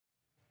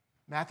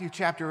Matthew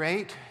chapter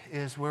 8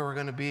 is where we're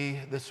going to be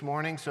this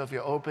morning. So if you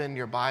open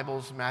your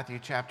Bibles, Matthew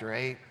chapter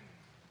 8.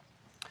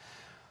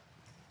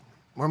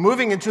 We're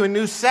moving into a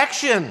new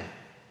section.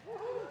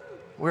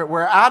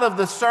 We're out of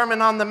the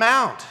Sermon on the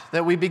Mount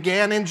that we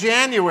began in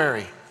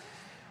January.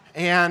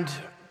 And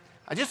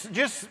I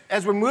just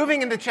as we're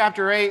moving into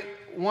chapter 8,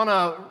 want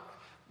to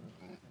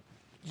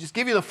just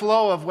give you the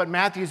flow of what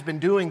Matthew's been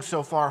doing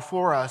so far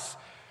for us.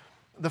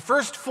 The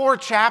first 4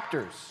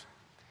 chapters,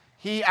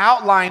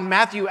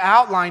 Matthew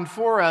outlined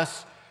for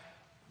us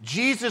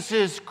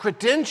Jesus'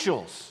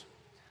 credentials,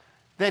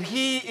 that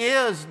he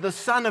is the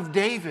Son of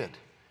David,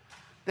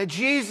 that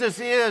Jesus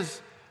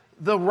is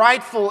the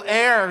rightful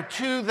heir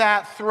to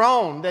that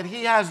throne, that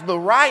he has the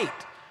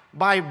right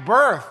by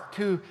birth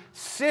to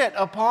sit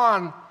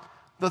upon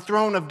the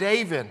throne of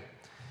David.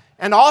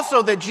 And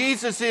also that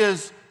Jesus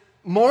is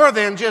more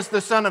than just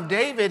the Son of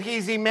David,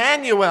 he's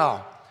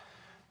Emmanuel.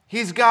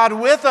 He's God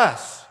with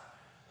us.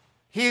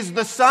 He's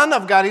the Son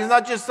of God. He's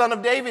not just Son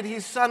of David,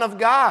 he's Son of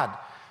God.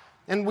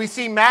 And we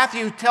see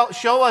Matthew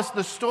show us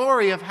the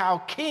story of how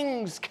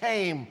kings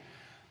came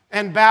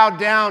and bowed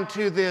down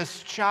to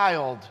this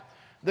child.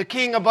 The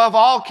king above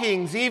all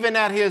kings, even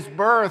at his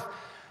birth,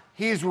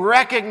 he's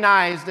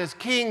recognized as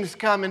kings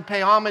come and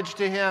pay homage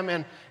to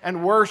him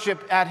and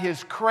worship at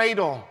his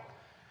cradle.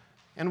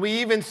 And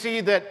we even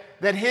see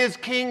that his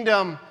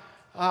kingdom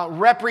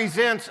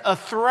represents a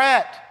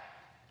threat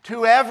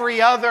to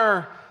every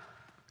other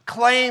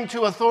claim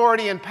to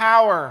authority and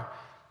power.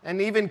 And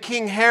even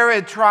King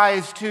Herod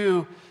tries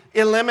to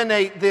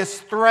eliminate this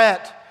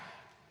threat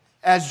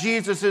as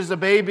Jesus is a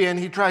baby, and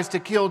he tries to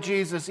kill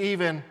Jesus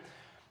even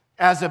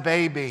as a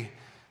baby.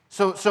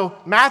 So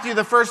Matthew,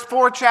 the first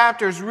 4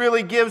 chapters,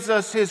 really gives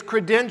us his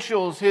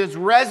credentials, his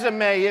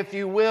resume, if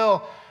you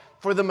will,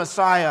 for the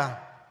Messiah.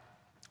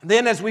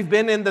 Then as we've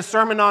been in the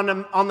Sermon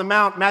on the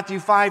Mount, Matthew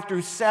 5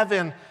 through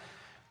 7,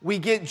 we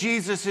get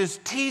Jesus'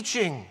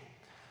 teaching.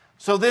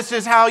 So this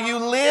is how you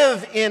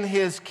live in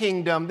his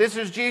kingdom. This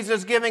is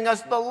Jesus giving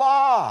us the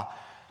law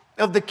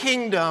of the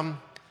kingdom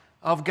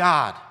of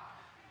God.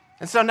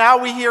 And so now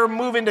we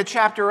move into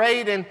chapter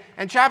 8,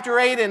 and chapter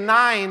 8 and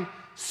 9,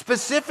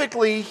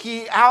 specifically,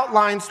 he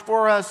outlines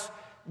for us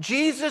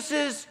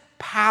Jesus'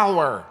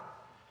 power.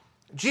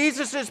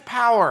 Jesus'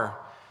 power.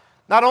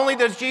 Not only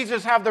does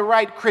Jesus have the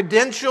right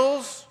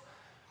credentials,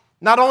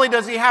 not only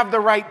does he have the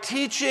right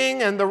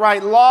teaching and the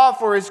right law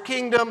for his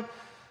kingdom,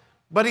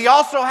 but he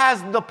also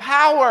has the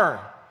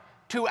power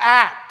to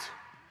act,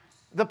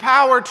 the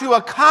power to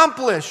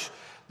accomplish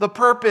the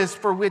purpose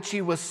for which he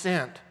was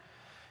sent.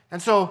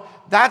 And so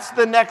that's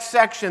the next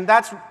section.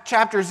 That's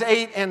chapters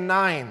 8 and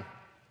 9.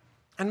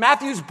 And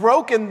Matthew's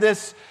broken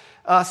this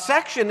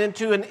section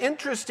into an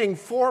interesting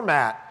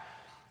format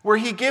where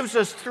he gives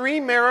us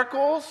 3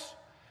 miracles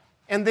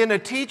and then a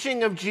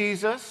teaching of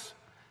Jesus.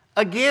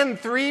 Again,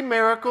 3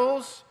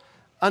 miracles,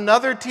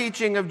 another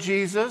teaching of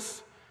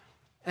Jesus,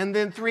 and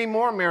then 3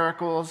 more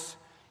miracles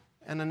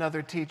and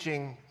another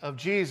teaching of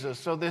Jesus.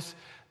 So this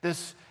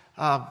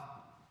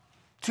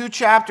 2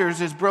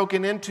 chapters is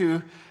broken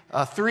into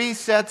 3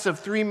 sets of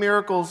 3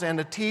 miracles and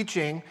a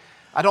teaching.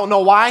 I don't know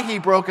why he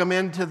broke them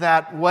into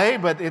that way,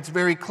 but it's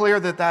very clear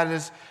that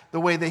is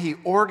the way that he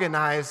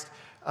organized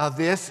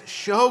this,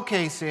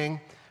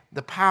 showcasing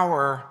the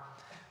power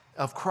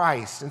of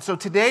Christ. And so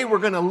today we're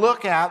going to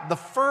look at the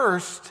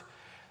first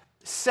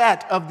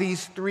set of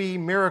these 3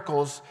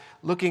 miracles,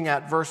 looking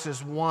at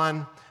verses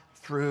 1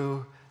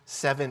 through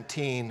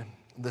 17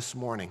 this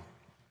morning.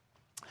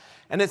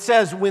 And it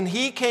says, when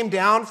he came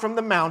down from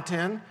the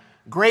mountain,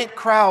 great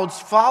crowds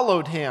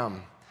followed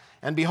him.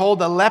 And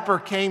behold, a leper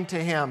came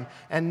to him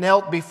and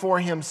knelt before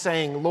him,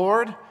 saying,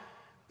 Lord,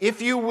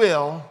 if you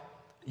will,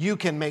 you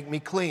can make me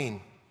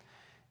clean.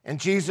 And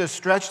Jesus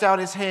stretched out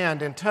his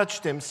hand and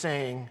touched him,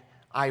 saying,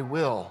 I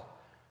will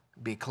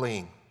be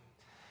clean.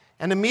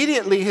 And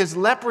immediately his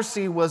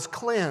leprosy was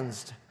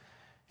cleansed.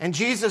 And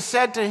Jesus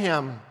said to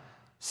him,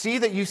 see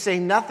that you say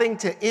nothing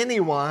to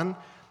anyone,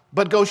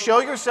 but go show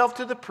yourself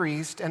to the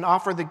priest and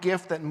offer the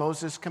gift that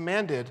Moses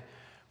commanded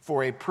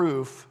for a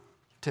proof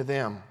to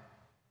them.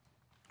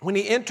 When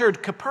he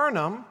entered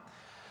Capernaum,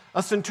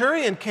 a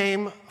centurion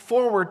came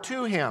forward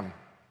to him,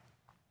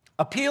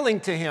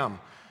 appealing to him,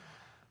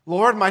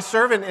 Lord, my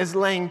servant is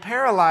laying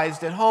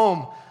paralyzed at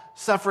home,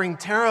 suffering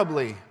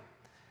terribly.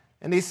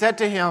 And he said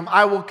to him,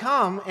 I will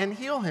come and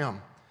heal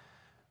him.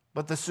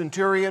 But the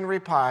centurion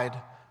replied,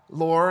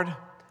 Lord,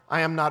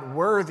 I am not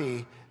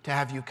worthy to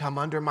have you come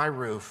under my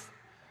roof,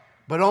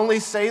 but only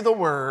say the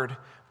word,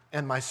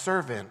 and my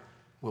servant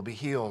will be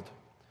healed.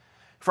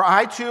 For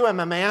I too am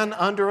a man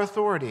under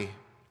authority,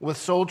 with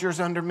soldiers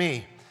under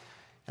me.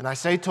 And I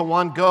say to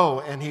one,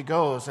 go, and he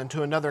goes, and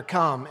to another,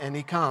 come, and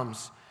he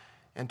comes,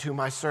 and to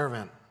my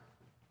servant,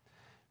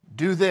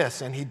 do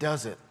this, and he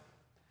does it.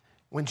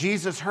 When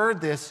Jesus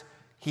heard this,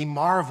 he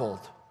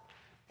marveled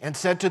and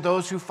said to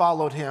those who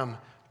followed him,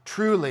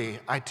 truly,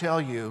 I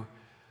tell you,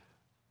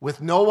 with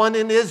no one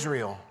in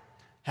Israel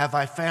have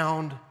I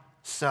found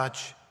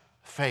such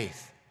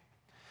faith.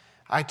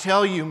 I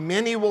tell you,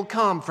 many will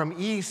come from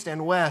east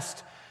and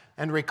west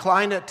and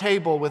recline at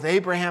table with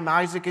Abraham,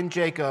 Isaac, and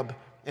Jacob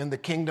in the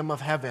kingdom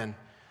of heaven,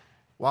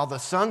 while the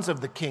sons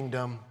of the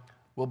kingdom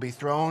will be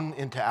thrown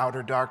into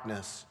outer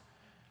darkness.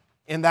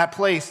 In that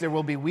place there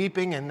will be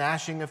weeping and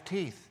gnashing of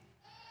teeth.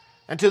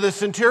 And to the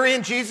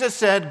centurion Jesus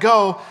said,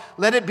 "Go,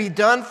 let it be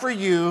done for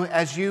you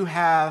as you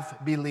have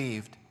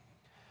believed."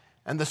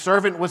 And the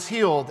servant was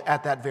healed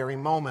at that very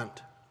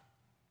moment.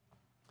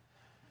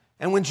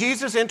 And when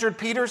Jesus entered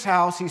Peter's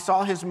house, he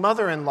saw his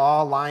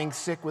mother-in-law lying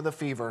sick with a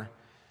fever.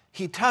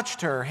 He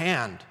touched her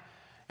hand,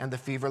 and the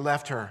fever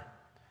left her.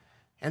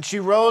 And she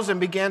rose and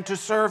began to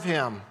serve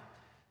him.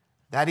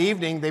 That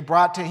evening they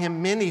brought to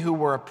him many who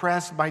were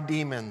oppressed by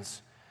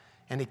demons,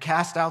 and he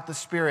cast out the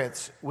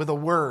spirits with a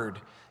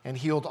word and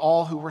healed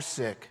all who were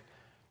sick.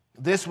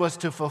 This was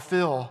to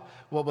fulfill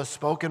what was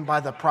spoken by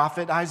the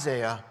prophet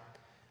Isaiah.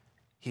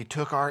 He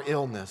took our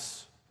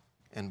illness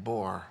and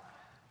bore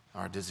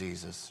our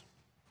diseases.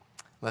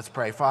 Let's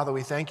pray. Father,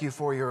 we thank you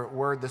for your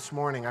word this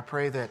morning. I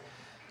pray that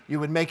you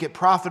would make it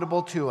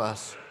profitable to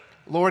us.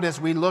 Lord, as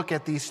we look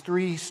at these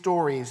three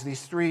stories,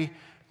 these three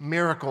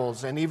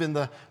miracles, and even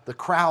the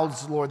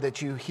crowds, Lord,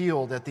 that you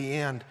healed at the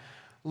end,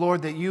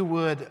 Lord, that you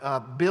would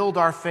build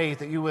our faith,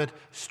 that you would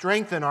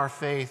strengthen our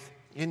faith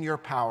in your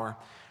power.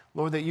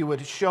 Lord, that you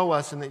would show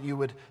us and that you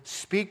would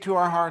speak to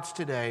our hearts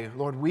today.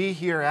 Lord, we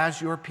here as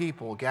your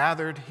people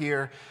gathered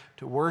here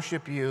to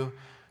worship you,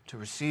 to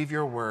receive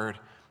your word,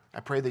 I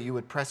pray that you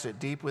would press it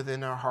deep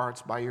within our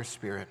hearts by your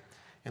Spirit.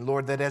 And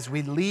Lord, that as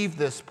we leave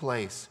this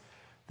place,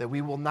 that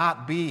we will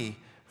not be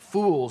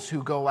fools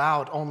who go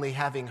out only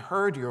having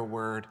heard your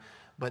word,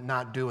 but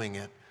not doing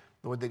it.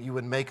 Lord, that you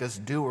would make us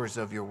doers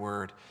of your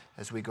word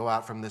as we go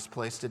out from this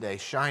place today,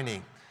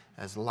 shining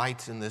as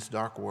lights in this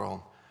dark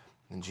world.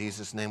 In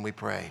Jesus' name we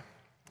pray.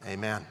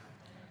 Amen.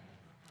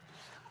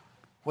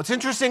 What's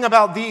interesting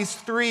about these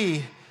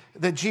three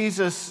that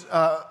Jesus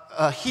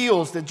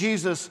heals, that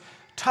Jesus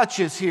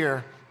touches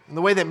here, and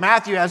the way that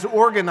Matthew has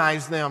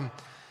organized them,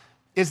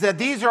 is that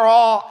these are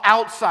all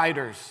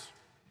outsiders.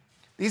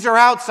 These are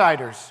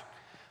outsiders.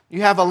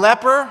 You have a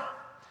leper,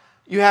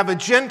 you have a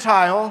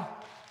Gentile,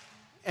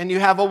 and you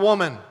have a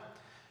woman.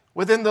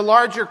 Within the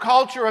larger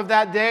culture of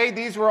that day,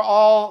 these were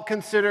all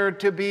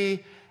considered to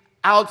be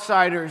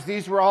outsiders.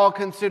 These were all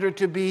considered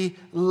to be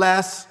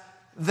less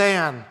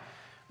than.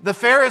 The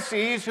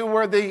Pharisees, who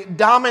were the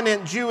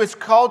dominant Jewish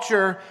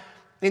culture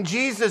in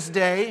Jesus'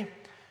 day,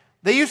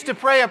 they used to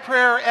pray a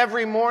prayer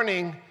every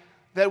morning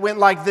that went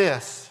like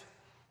this: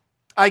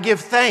 I give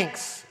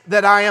thanks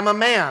that I am a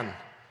man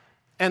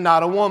and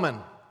not a woman,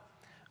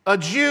 a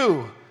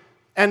Jew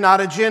and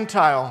not a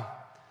Gentile,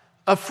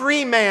 a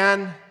free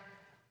man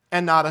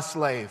and not a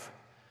slave.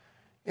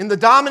 In the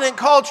dominant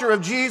culture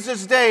of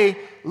Jesus' day,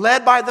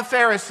 led by the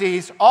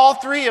Pharisees, all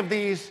three of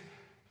these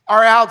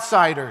are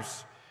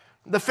outsiders.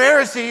 The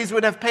Pharisees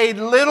would have paid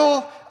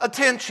little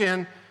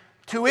attention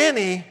to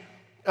any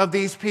of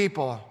these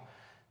people.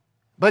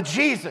 But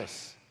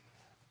Jesus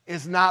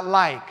is not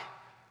like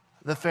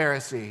the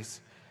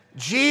Pharisees.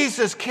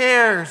 Jesus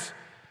cares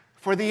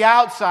for the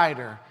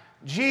outsider.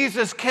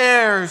 Jesus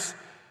cares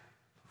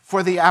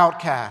for the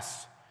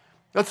outcast.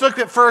 Let's look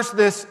at first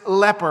this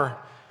leper.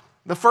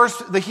 The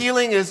first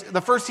healing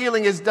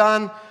is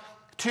done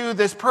to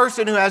this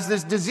person who has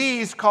this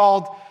disease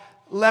called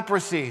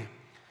leprosy.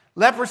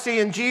 Leprosy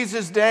in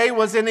Jesus' day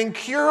was an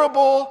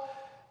incurable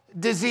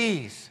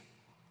disease.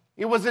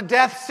 It was a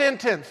death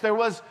sentence. There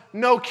was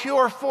no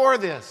cure for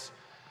this.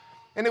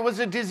 And it was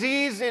a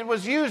disease, it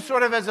was used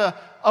sort of as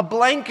a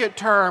blanket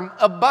term,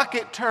 a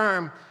bucket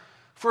term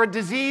for a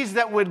disease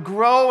that would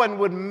grow and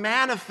would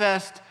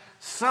manifest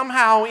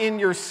somehow in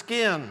your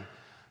skin,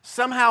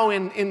 somehow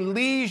in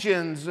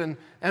lesions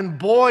and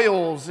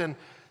boils. And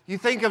you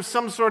think of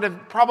some sort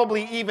of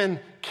probably even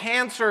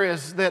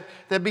cancerous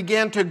that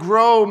began to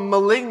grow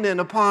malignant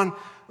upon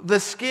the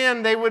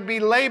skin. They would be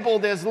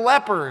labeled as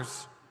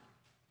lepers.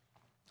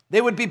 They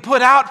would be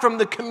put out from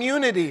the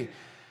community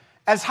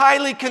as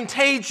highly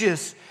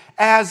contagious,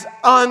 as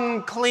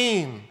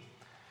unclean.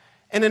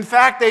 And in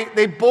fact,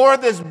 they bore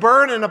this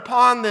burden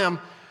upon them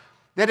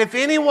that if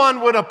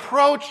anyone would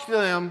approach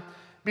them,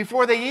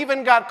 before they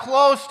even got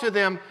close to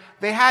them,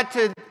 they had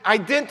to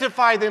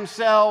identify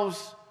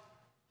themselves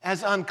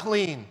as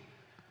unclean.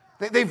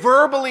 They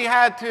verbally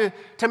had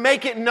to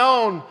make it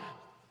known,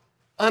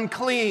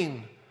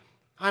 unclean,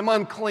 I'm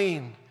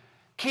unclean,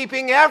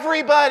 keeping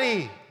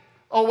everybody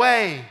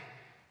away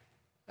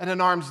at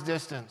an arm's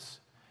distance,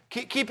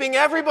 keeping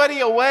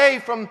everybody away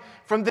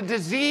from the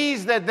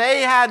disease that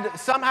they had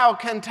somehow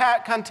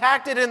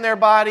contacted in their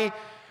body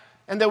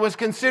and that was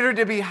considered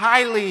to be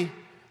highly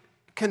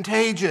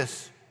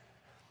contagious.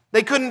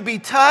 They couldn't be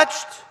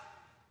touched.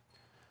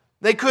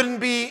 They couldn't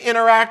be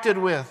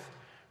interacted with.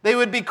 They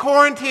would be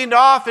quarantined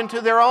off into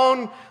their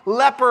own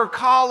leper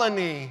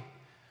colony,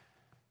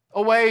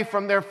 away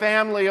from their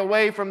family,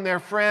 away from their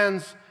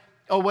friends,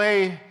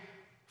 away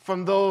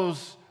from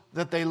those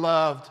that they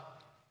loved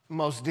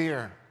most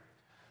dear.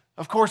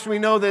 Of course, we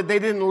know that they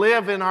didn't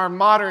live in our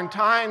modern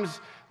times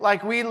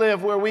like we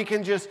live, where we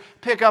can just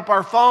pick up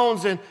our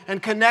phones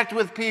and connect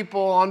with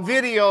people on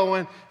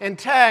video and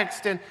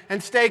text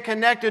and stay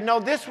connected. No,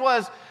 this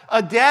was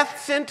a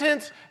death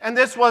sentence, and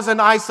this was an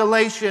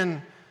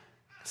isolation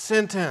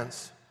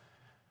sentence.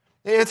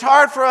 It's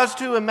hard for us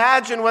to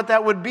imagine what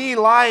that would be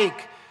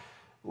like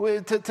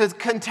to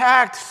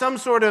contract some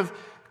sort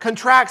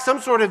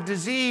of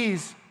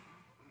disease,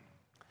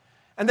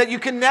 and that you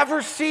can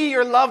never see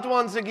your loved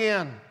ones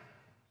again.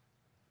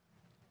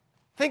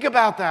 Think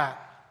about that.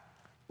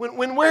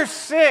 When we're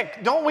sick,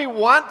 don't we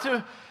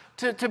want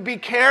to be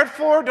cared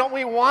for? Don't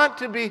we want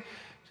to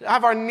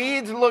have our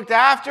needs looked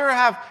after,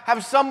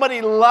 have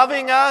somebody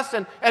loving us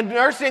and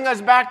nursing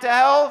us back to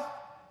health?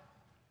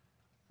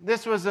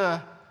 This was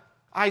an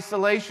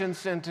isolation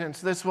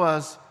sentence. This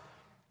was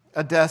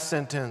a death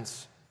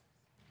sentence.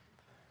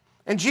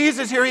 And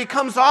Jesus here, he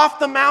comes off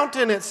the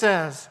mountain, it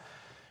says.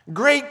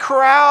 Great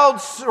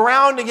crowds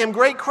surrounding him,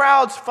 great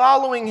crowds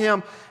following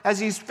him as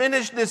he's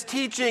finished this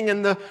teaching,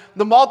 and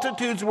the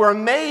multitudes were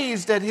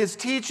amazed at his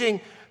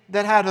teaching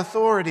that had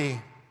authority.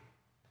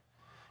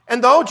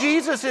 And though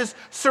Jesus is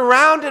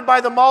surrounded by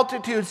the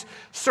multitudes,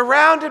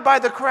 surrounded by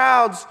the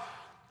crowds,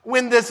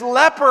 when this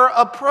leper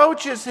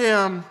approaches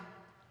him,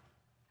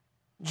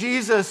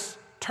 Jesus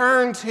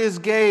turns his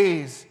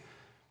gaze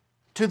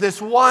to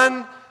this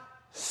one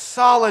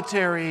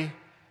solitary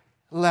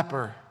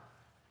leper.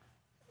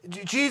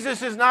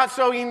 Jesus is not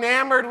so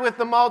enamored with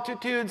the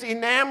multitudes,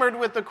 enamored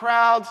with the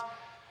crowds,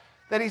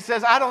 that he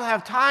says, I don't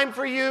have time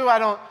for you.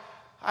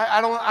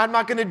 I'm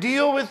not going to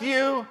deal with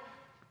you.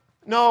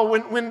 No,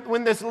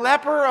 when this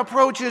leper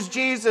approaches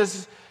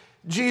Jesus,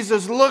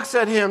 Jesus looks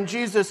at him,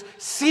 Jesus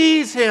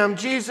sees him,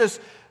 Jesus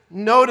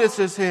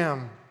notices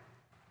him.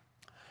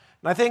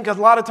 And I think a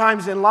lot of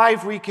times in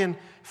life we can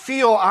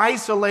feel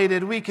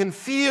isolated. We can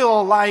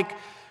feel like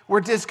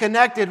we're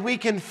disconnected. We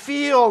can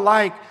feel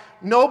like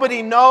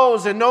nobody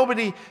knows and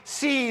nobody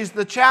sees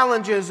the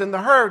challenges and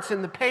the hurts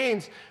and the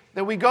pains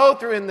that we go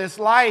through in this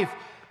life.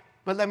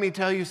 But let me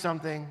tell you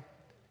something.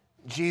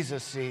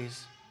 Jesus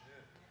sees.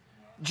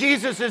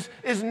 Jesus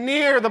is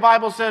near, the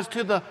Bible says,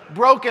 to the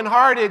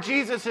brokenhearted.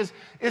 Jesus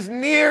is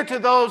near to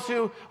those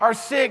who are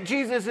sick.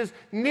 Jesus is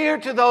near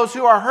to those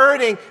who are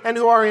hurting and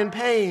who are in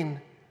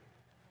pain.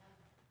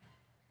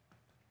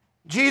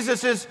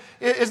 Jesus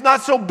is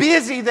not so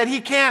busy that he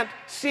can't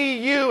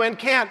see you and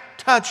can't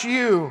touch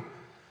you,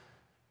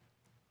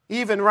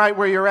 even right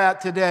where you're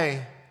at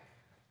today.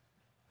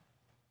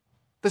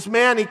 This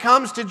man, he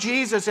comes to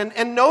Jesus,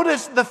 and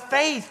notice the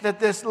faith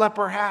that this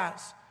leper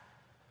has.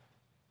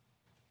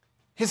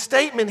 His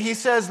statement, he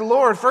says,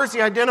 Lord. First,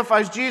 he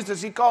identifies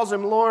Jesus. He calls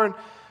him Lord.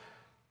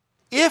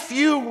 If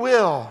you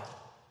will,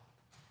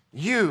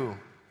 you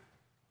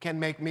can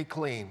make me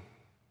clean.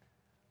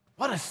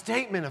 What a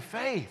statement of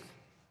faith.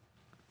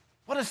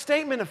 What a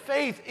statement of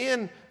faith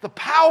in the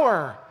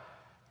power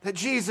that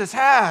Jesus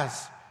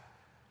has.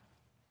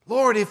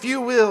 Lord, if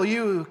you will,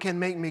 you can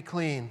make me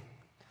clean.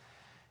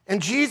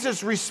 And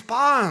Jesus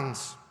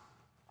responds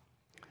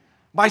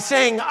by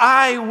saying,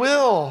 I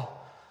will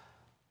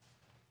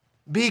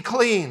be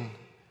clean.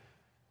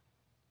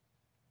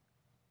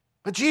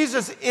 But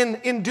Jesus,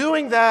 in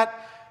doing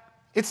that,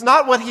 it's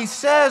not what he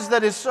says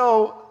that is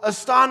so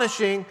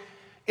astonishing,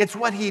 it's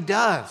what he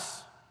does.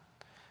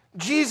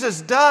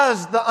 Jesus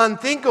does the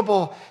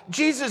unthinkable.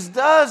 Jesus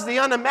does the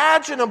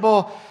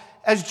unimaginable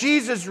as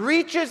Jesus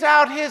reaches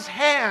out his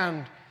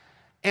hand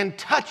and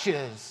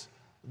touches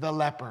the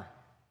leper.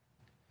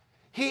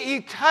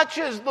 He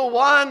touches the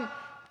one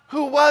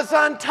who was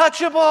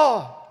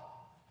untouchable.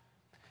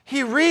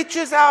 He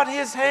reaches out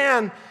his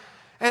hand.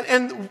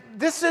 And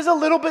this is a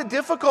little bit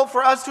difficult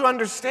for us to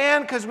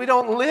understand because we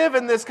don't live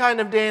in this kind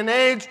of day and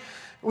age.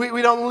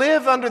 We don't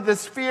live under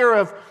this fear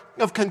of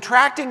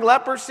contracting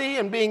leprosy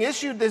and being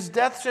issued this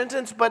death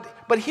sentence.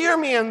 But hear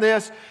me in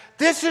this.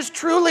 This is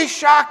truly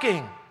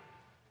shocking.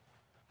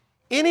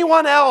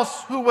 Anyone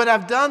else who would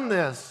have done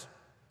this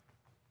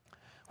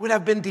would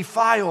have been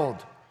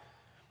defiled,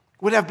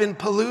 would have been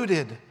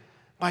polluted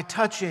by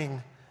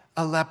touching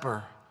a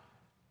leper.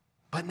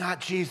 But not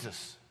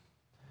Jesus.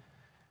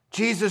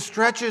 Jesus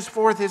stretches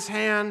forth his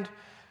hand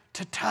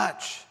to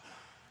touch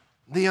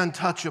the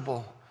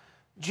untouchable.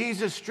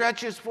 Jesus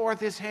stretches forth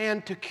his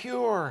hand to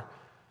cure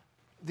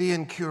the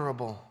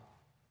incurable.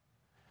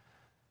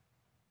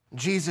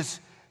 Jesus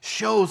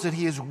shows that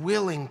he is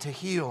willing to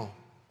heal,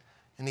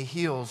 and he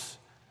heals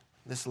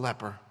this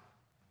leper.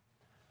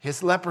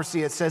 His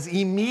leprosy, it says,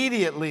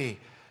 immediately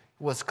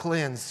was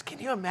cleansed. Can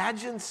you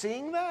imagine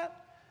seeing that?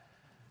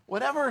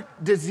 Whatever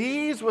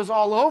disease was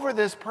all over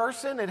this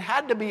person, it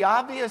had to be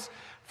obvious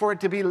for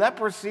it to be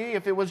leprosy.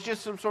 If it was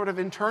just some sort of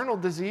internal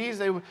disease,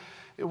 it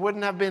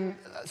wouldn't have been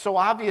so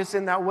obvious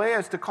in that way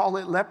as to call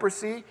it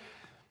leprosy.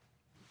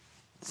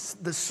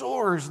 The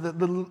sores, the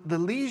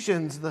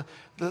lesions,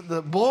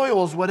 the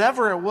boils,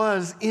 whatever it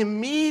was,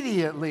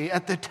 immediately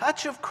at the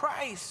touch of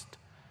Christ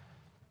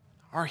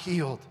are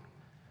healed.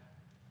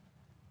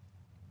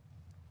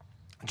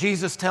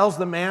 Jesus tells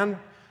the man,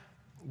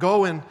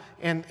 go and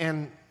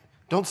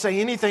Don't say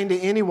anything to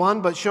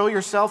anyone, but show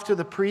yourself to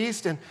the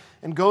priest and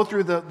go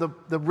through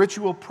the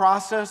ritual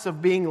process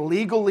of being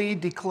legally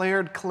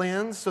declared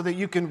cleansed so that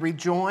you can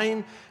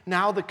rejoin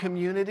now the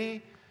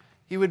community.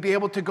 He would be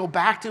able to go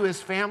back to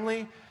his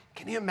family.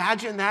 Can you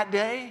imagine that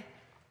day?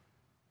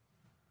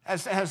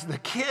 As the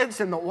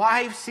kids and the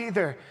wife see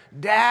their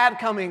dad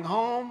coming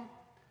home,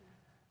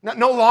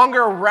 no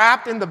longer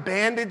wrapped in the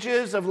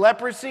bandages of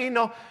leprosy,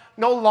 no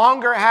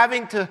longer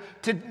having to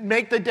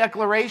make the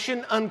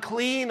declaration,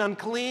 unclean,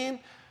 unclean.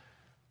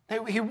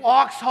 He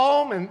walks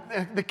home and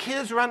the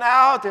kids run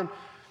out and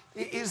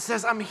he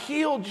says, I'm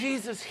healed.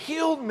 Jesus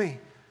healed me.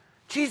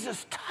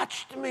 Jesus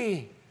touched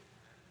me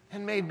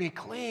and made me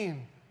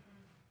clean.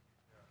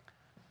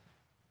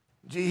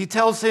 He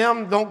tells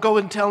him, don't go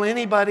and tell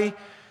anybody.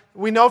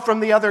 We know from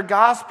the other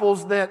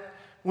Gospels that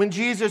when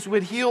Jesus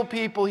would heal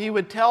people, he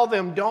would tell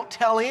them, don't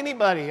tell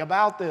anybody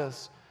about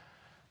this.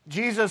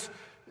 Jesus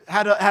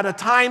had a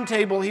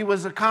timetable. He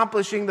was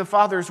accomplishing the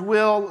Father's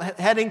will,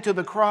 heading to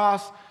the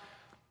cross,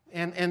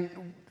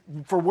 and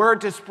for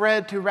word to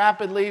spread too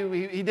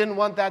rapidly, he didn't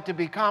want that to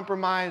be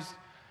compromised.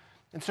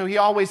 And so he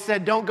always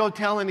said, don't go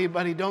tell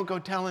anybody, don't go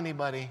tell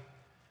anybody.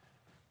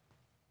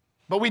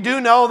 But we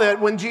do know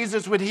that when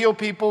Jesus would heal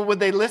people,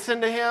 would they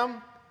listen to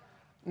him?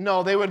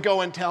 No, they would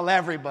go and tell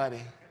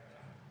everybody.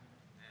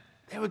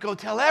 They would go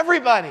tell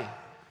everybody.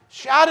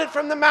 Shout it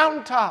from the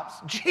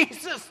mountaintops.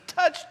 Jesus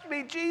touched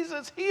me.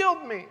 Jesus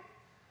healed me.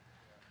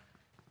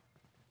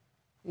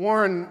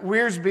 Warren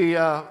Wiersbe,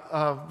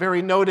 a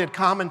very noted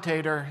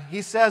commentator,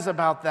 he says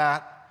about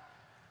that.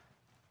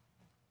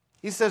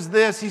 He says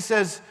this. He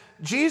says,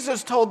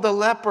 Jesus told the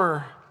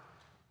leper,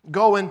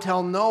 go and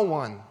tell no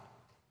one.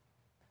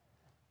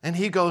 And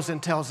he goes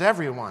and tells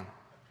everyone.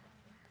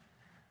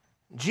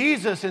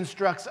 Jesus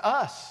instructs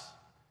us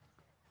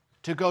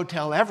to go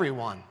tell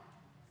everyone,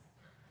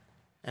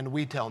 and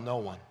we tell no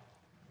one.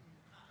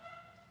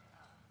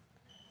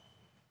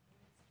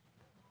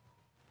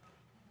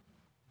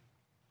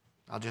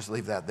 I'll just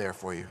leave that there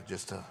for you,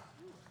 just to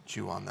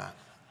chew on that.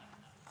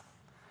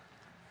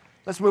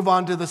 Let's move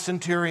on to the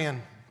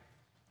centurion.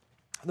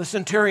 The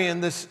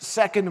centurion, this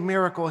second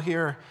miracle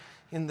here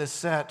in this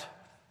set.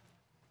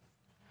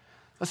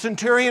 A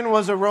centurion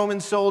was a Roman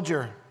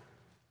soldier.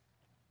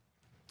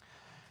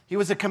 He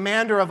was a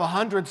commander of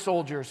 100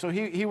 soldiers, so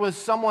he was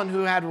someone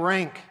who had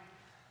rank,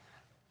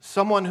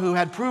 someone who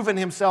had proven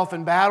himself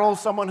in battle,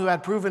 someone who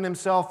had proven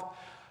himself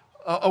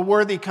a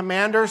worthy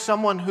commander,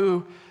 someone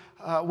who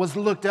was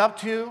looked up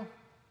to,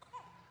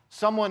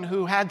 someone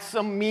who had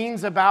some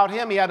means about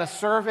him. He had a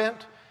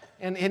servant,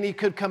 and he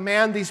could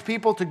command these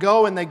people to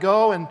go, and they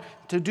go, and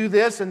to do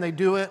this, and they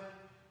do it.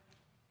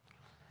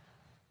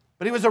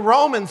 But he was a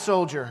Roman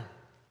soldier.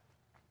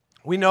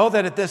 We know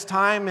that at this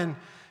time in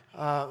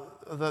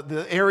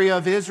the area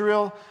of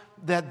Israel,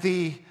 that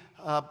the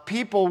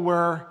people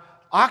were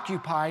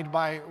occupied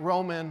by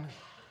Roman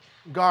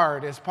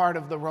guard as part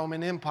of the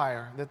Roman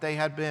Empire, that they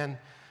had been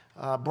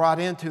brought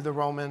into the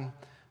Roman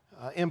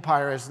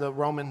Empire as the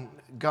Roman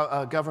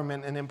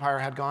government and empire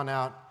had gone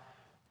out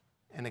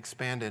and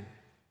expanded.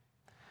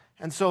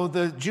 And so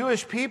the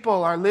Jewish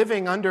people are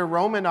living under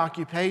Roman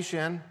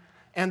occupation,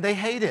 and they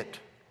hate it.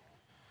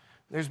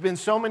 There's been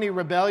so many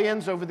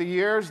rebellions over the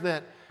years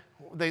that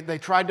they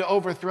tried to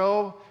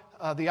overthrow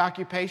the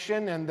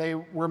occupation, and they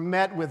were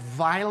met with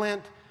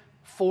violent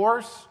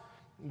force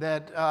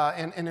that,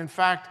 and in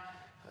fact,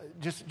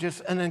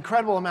 just an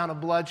incredible amount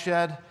of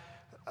bloodshed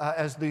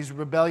as these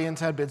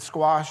rebellions had been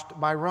squashed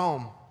by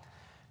Rome.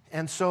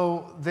 And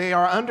so they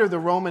are under the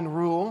Roman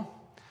rule.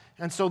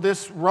 And so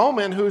this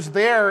Roman who's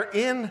there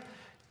in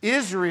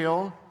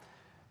Israel,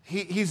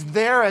 he's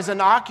there as an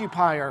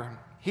occupier.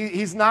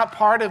 He's not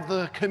part of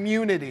the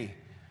community.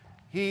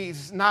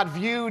 He's not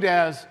viewed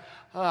as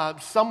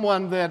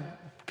someone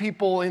that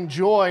people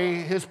enjoy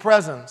his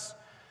presence.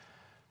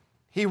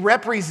 He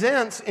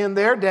represents in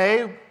their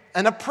day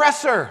an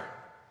oppressor.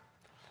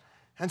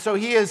 And so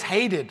he is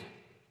hated.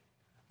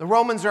 The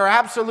Romans are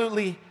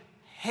absolutely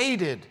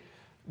hated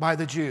by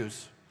the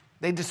Jews.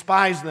 They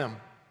despise them.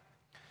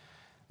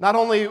 Not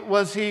only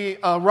was he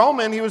a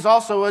Roman, he was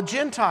also a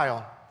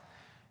Gentile.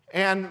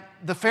 And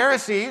the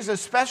Pharisees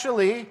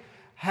especially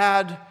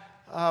had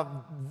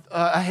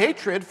a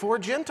hatred for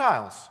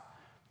Gentiles,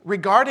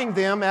 regarding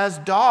them as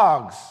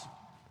dogs.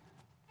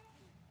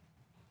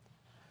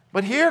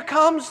 But here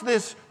comes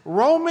this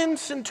Roman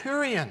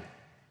centurion,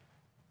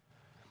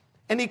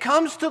 and he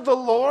comes to the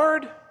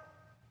Lord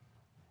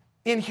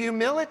in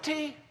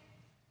humility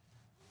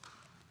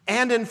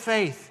and in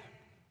faith.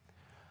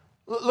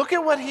 Look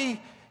at what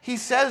he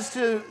says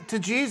to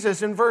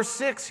Jesus in verse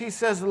 6. He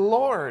says,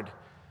 Lord.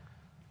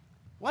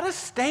 What a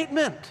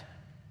statement.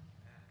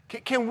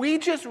 Can we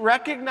just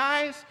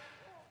recognize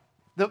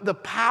the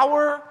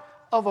power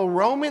of a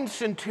Roman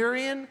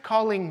centurion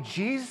calling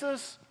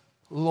Jesus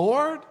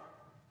Lord?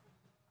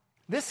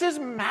 This is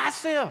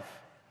massive.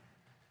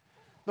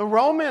 The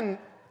Roman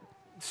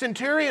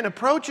centurion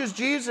approaches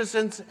Jesus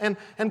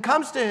and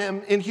comes to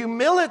him in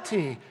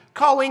humility,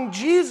 calling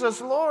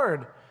Jesus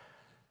Lord.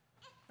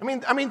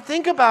 I mean,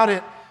 think about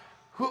it.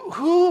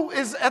 Who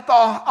is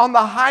on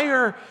the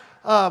higher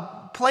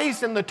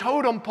place in the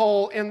totem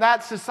pole in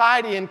that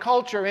society and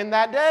culture in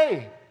that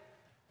day?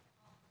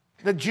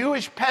 The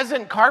Jewish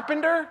peasant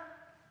carpenter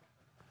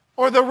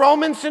or the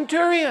Roman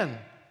centurion?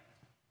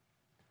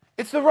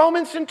 It's the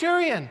Roman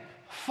centurion,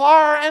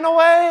 far and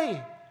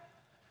away.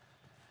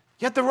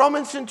 Yet the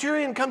Roman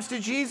centurion comes to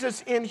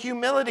Jesus in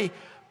humility,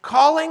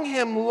 calling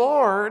him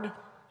Lord,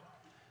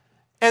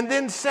 and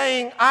then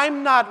saying,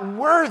 I'm not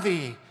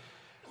worthy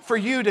for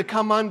you to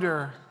come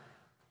under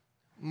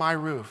my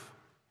roof.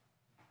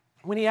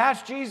 When he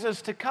asked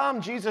Jesus to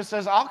come, Jesus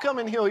says, I'll come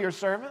and heal your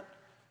servant.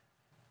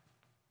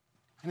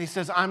 And he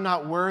says, I'm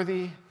not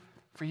worthy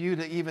for you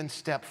to even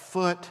step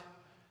foot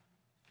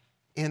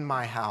in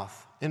my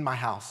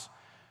house.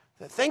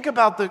 Think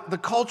about the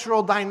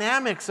cultural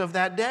dynamics of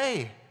that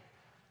day.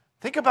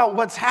 Think about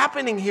what's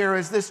happening here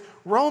as this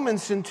Roman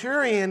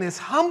centurion is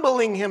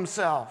humbling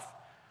himself,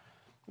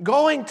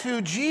 going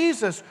to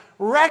Jesus,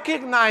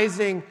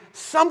 recognizing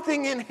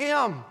something in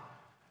him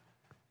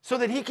so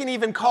that he can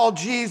even call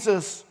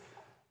Jesus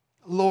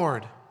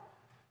Lord.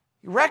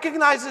 He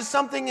recognizes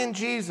something in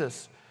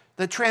Jesus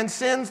that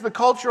transcends the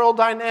cultural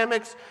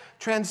dynamics,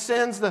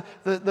 transcends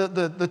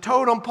the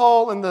totem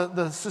pole and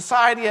the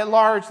society at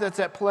large that's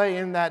at play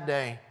in that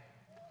day.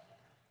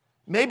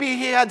 Maybe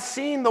he had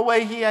seen the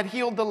way he had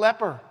healed the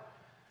leper.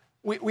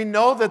 We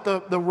know that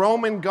the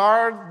Roman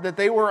guard, that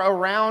they were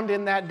around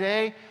in that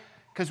day,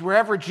 because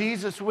wherever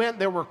Jesus went,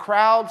 there were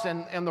crowds,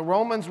 and the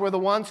Romans were the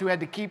ones who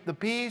had to keep the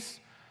peace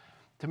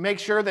to make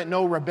sure that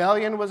no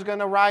rebellion was going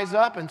to rise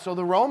up. And so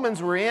the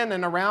Romans were in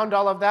and around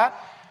all of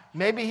that.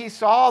 Maybe he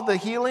saw the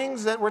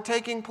healings that were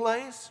taking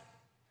place.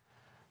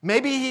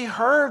 Maybe he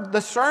heard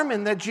the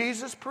sermon that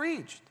Jesus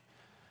preached.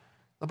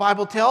 The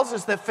Bible tells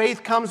us that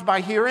faith comes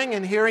by hearing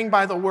and hearing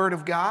by the word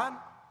of God.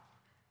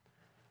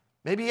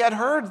 Maybe he had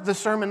heard the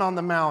Sermon on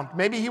the Mount.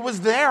 Maybe he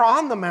was there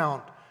on the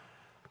Mount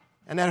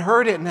and had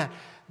heard it. And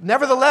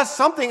nevertheless,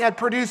 something had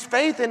produced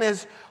faith in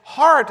his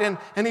heart,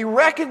 and he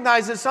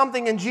recognizes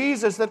something in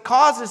Jesus that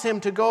causes him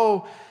to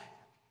go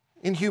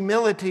in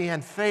humility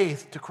and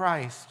faith to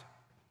Christ.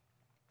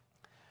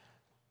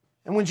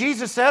 And when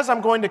Jesus says,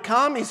 I'm going to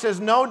come, he says,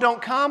 no,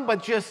 don't come,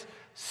 but just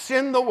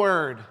send the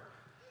word.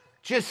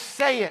 Just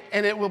say it,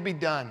 and it will be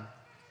done.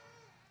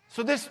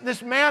 So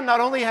this man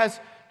not only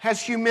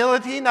has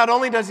humility, not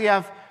only does he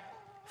have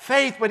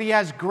faith, but he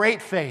has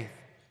great faith.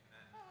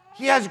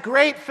 He has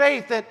great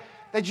faith that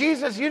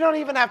Jesus, you don't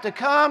even have to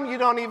come, you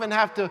don't even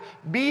have to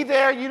be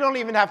there, you don't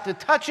even have to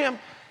touch him.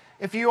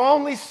 If you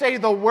only say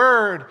the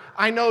word,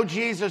 I know,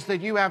 Jesus,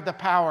 that you have the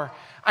power.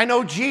 I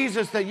know,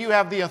 Jesus, that you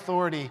have the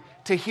authority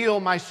to heal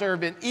my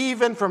servant,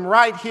 even from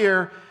right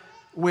here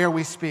where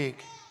we speak.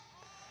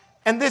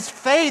 And this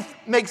faith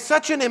makes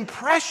such an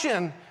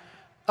impression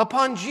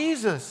upon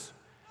Jesus.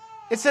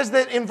 It says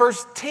that in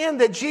verse 10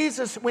 that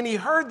Jesus, when he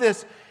heard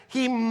this,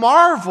 he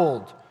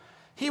marveled.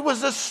 He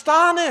was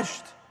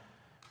astonished.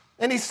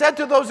 And he said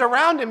to those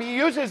around him, he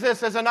uses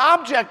this as an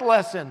object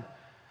lesson.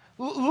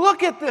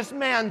 Look at this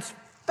man's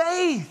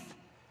faith.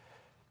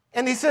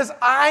 And he says,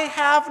 I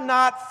have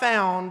not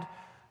found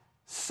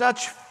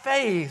such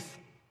faith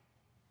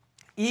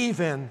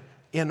even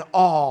in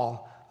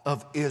all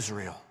of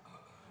Israel.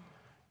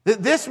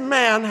 This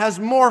man has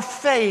more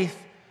faith,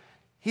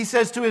 he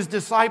says to his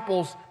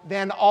disciples,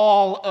 than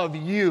all of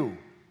you.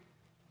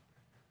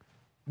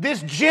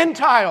 This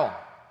Gentile,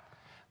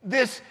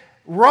 this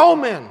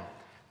Roman,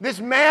 this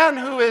man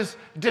who is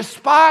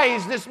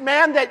despised, this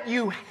man that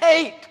you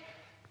hate,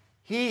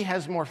 he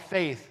has more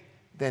faith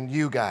than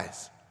you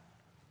guys.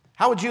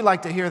 How would you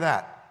like to hear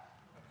that?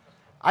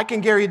 I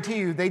can guarantee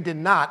you they did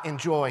not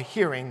enjoy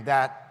hearing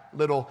that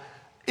little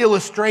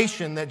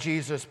illustration that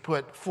Jesus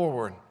put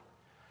forward.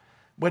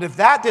 But if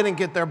that didn't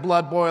get their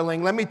blood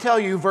boiling, let me tell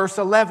you, verse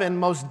 11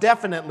 most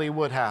definitely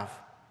would have.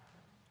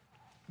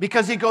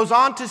 Because he goes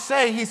on to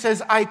say, he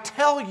says, I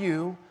tell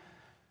you,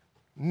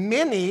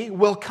 many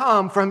will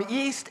come from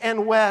east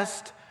and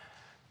west.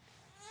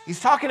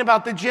 He's talking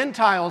about the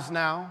Gentiles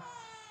now.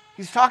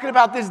 He's talking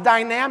about this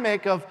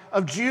dynamic of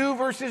Jew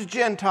versus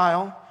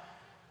Gentile.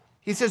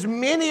 He says,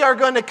 many are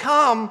going to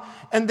come,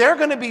 and they're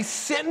going to be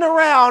sitting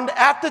around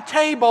at the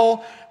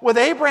table with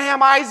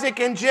Abraham, Isaac,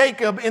 and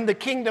Jacob in the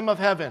kingdom of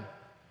heaven.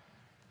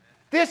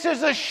 This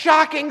is a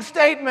shocking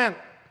statement.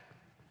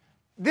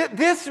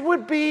 This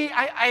would be,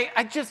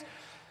 I just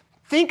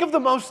think of the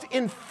most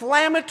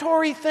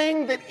inflammatory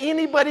thing that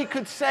anybody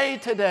could say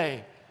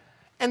today.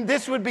 And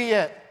this would be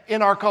it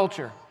in our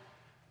culture.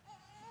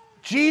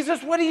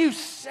 Jesus, what are you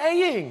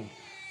saying?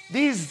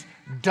 These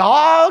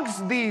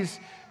dogs, these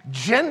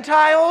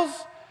Gentiles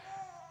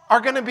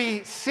are going to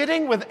be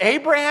sitting with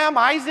Abraham,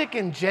 Isaac,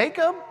 and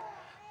Jacob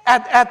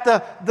at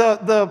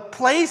the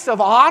place of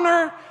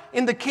honor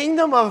in the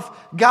kingdom of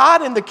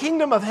God, in the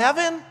kingdom of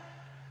heaven?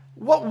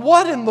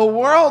 What in the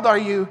world are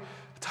you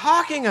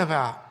talking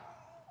about?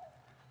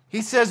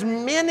 He says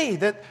many,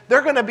 that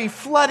they're going to be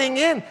flooding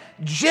in.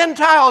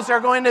 Gentiles are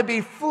going to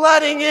be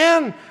flooding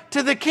in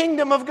to the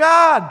kingdom of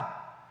God.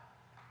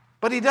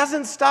 But he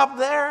doesn't stop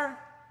there.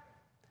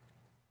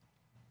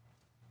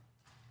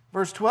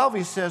 Verse 12,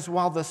 he says,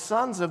 while the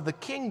sons of the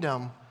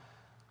kingdom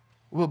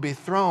will be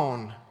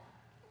thrown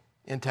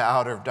into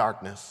outer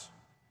darkness.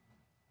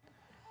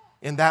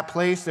 In that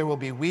place there will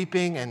be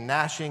weeping and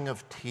gnashing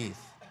of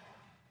teeth.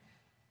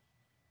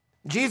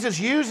 Jesus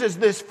uses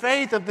this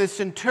faith of the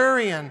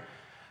centurion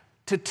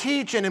to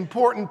teach an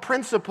important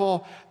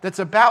principle that's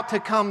about to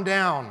come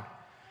down.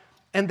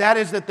 And that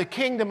is that the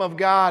kingdom of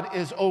God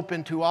is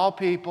open to all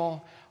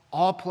people,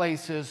 all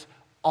places,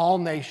 all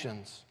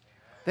nations.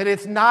 That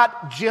it's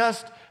not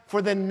just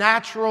for the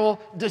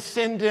natural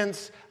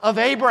descendants of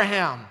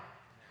Abraham.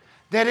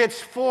 That it's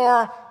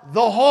for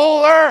the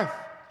whole earth.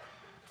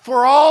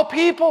 For all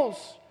peoples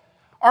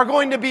are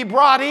going to be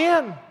brought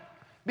in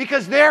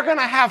because they're going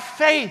to have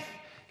faith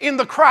in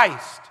the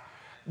Christ.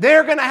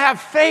 They're going to have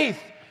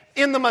faith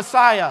in the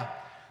Messiah.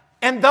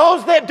 And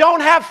those that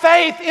don't have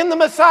faith in the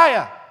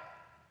Messiah,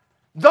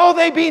 though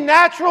they be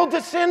natural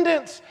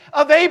descendants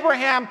of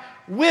Abraham,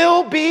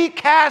 will be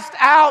cast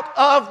out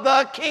of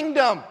the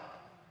kingdom.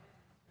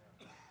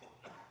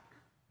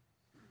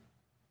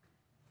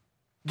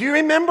 Do you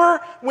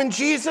remember when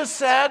Jesus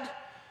said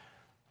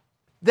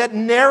that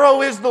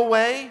narrow is the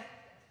way?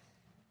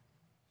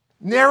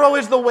 Narrow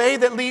is the way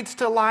that leads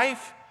to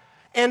life,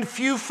 and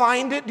few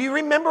find it. Do you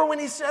remember when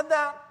he said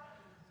that?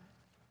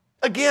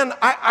 Again,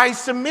 I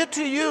submit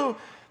to you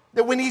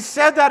that when he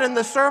said that in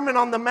the Sermon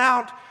on the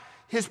Mount,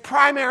 his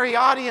primary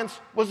audience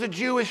was a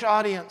Jewish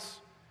audience.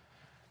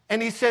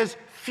 And he says,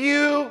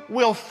 few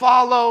will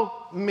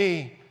follow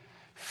me.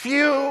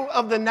 Few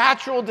of the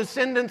natural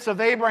descendants of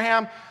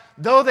Abraham,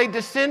 though they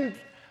descend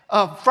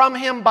from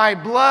him by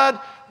blood,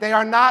 they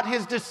are not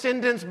his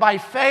descendants by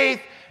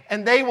faith,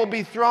 and they will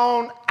be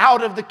thrown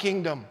out of the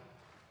kingdom.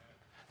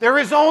 There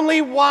is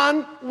only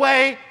one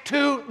way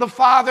to the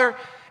Father,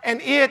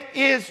 and it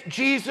is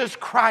Jesus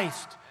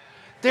Christ.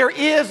 There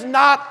is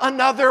not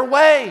another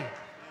way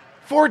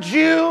for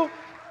Jew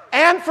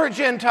and for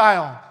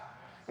Gentile.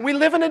 We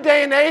live in a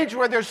day and age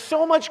where there's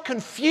so much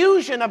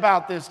confusion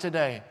about this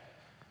today.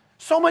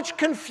 So much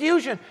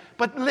confusion.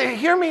 But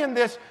hear me in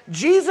this.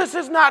 Jesus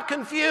is not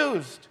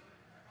confused.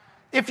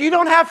 If you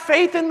don't have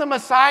faith in the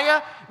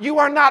Messiah, you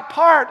are not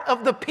part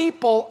of the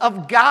people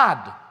of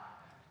God.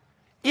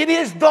 It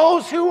is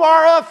those who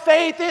are of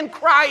faith in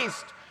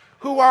Christ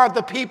who are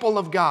the people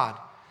of God.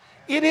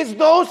 It is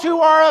those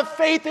who are of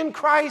faith in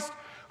Christ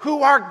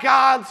who are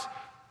God's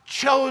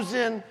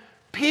chosen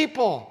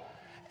people.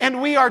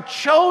 And we are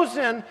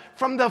chosen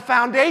from the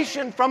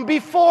foundation, from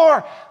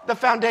before the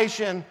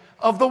foundation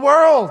of the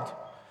world.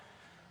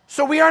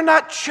 So we are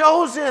not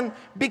chosen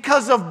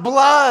because of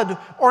blood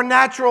or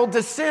natural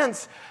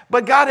descents,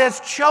 but God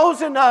has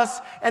chosen us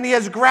and He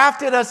has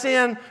grafted us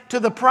in to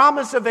the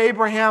promise of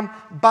Abraham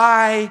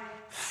by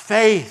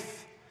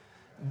faith.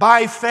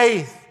 By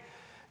faith.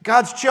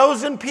 God's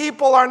chosen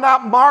people are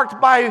not marked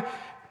by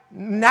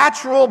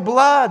natural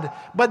blood,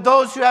 but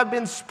those who have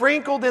been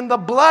sprinkled in the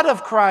blood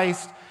of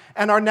Christ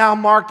and are now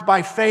marked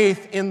by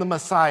faith in the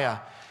Messiah.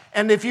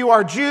 And if you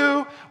are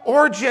Jew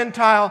or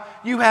Gentile,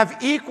 you have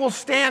equal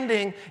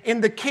standing in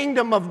the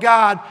kingdom of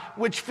God,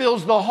 which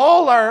fills the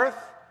whole earth,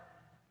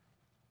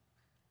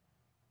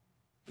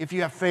 if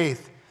you have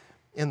faith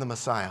in the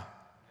Messiah.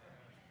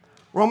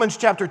 Romans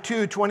chapter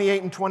 2,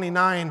 28 and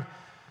 29,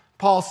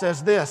 Paul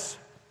says this,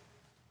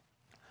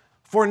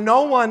 "For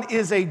no one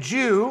is a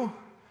Jew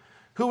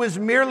who is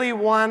merely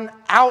one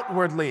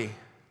outwardly,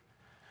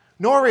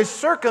 nor is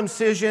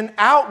circumcision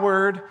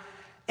outward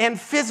and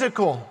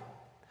physical.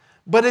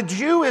 But a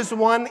Jew is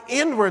one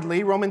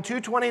inwardly," Romans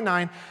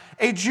 2:29,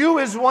 "a Jew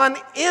is one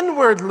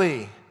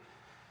inwardly,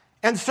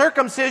 and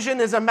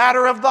circumcision is a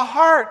matter of the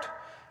heart,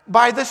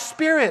 by the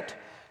Spirit,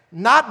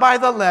 not by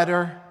the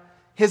letter.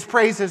 His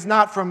praise is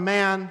not from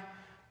man,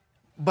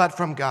 but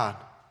from God."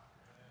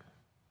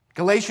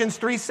 Galatians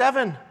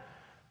 3:7,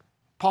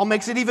 Paul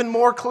makes it even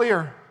more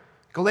clear.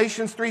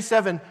 Galatians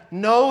 3:7,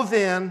 "Know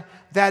then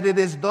that it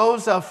is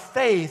those of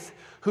faith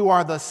who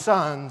are the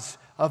sons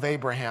of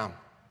Abraham."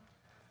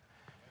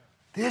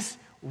 This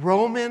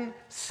Roman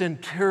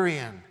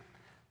centurion,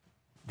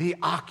 the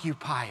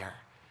occupier,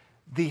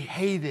 the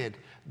hated,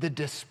 the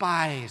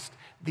despised,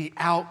 the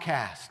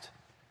outcast,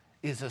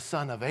 is a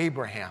son of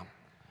Abraham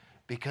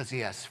because he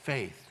has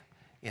faith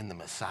in the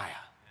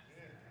Messiah.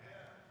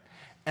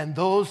 And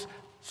those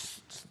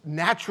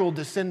natural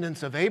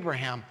descendants of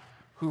Abraham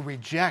who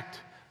reject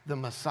the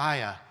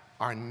Messiah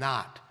are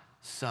not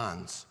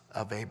sons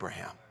of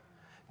Abraham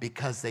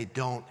because they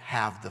don't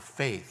have the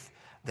faith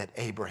that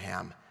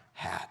Abraham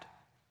had.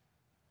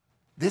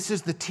 This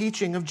is the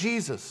teaching of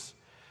Jesus.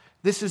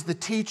 This is the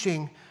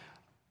teaching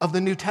of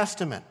the New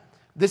Testament.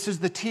 This is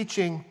the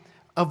teaching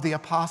of the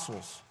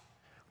apostles.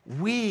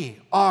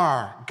 We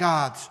are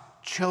God's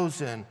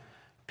chosen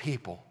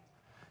people.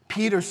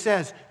 Peter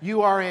says,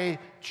 you are a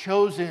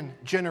chosen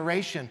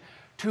generation.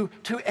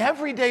 To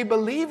everyday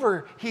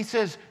believer, he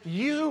says,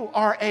 you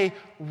are a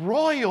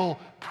royal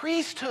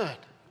priesthood.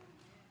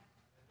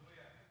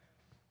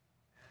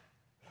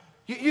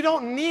 You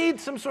don't need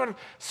some sort of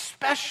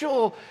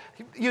special,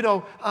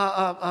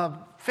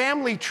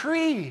 family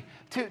tree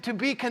to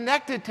be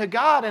connected to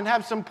God and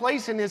have some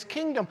place in His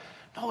kingdom.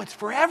 No, it's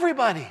for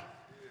everybody.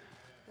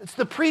 It's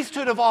the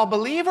priesthood of all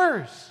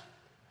believers.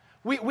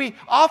 We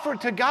offer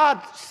to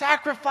God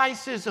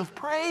sacrifices of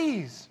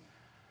praise.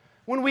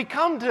 When we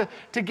come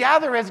to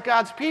gather as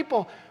God's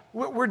people,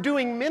 we're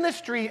doing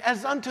ministry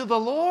as unto the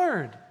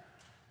Lord.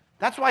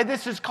 That's why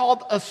this is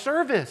called a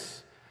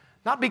service.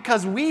 Not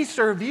because we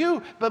serve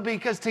you, but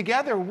because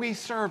together we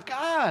serve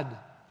God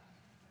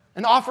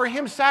and offer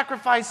Him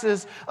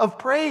sacrifices of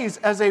praise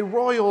as a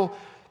royal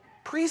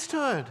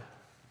priesthood.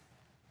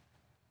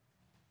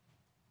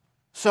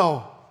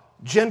 So,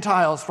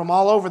 Gentiles from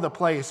all over the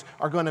place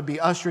are going to be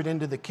ushered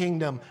into the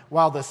kingdom,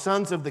 while the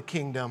sons of the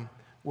kingdom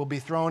will be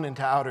thrown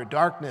into outer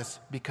darkness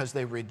because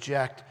they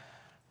reject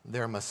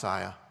their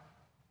Messiah.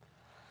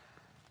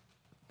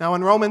 Now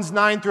in Romans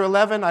 9 through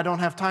 11, I don't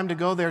have time to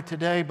go there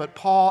today, but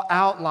Paul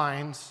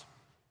outlines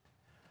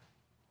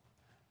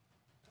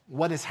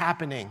what is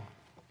happening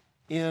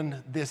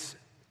in this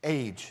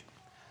age.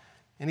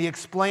 And he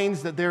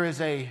explains that there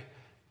is a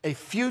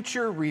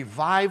future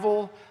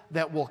revival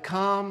that will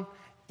come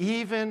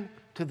even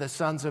to the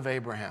sons of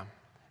Abraham,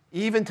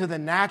 even to the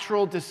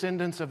natural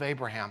descendants of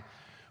Abraham,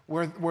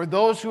 where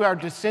those who are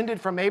descended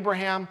from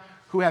Abraham,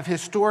 who have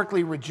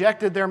historically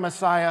rejected their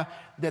Messiah,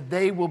 that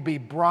they will be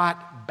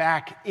brought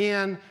back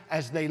in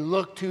as they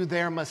look to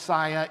their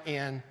Messiah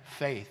in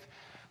faith.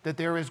 That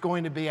there is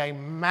going to be a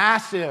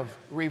massive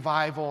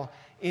revival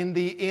in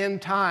the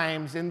end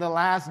times, in the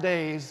last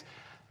days,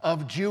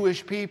 of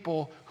Jewish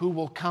people who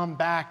will come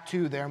back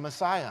to their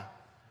Messiah.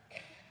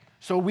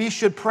 So we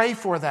should pray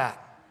for that.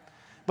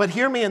 But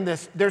hear me in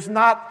this, there's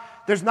not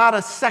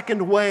a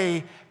second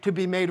way to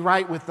be made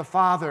right with the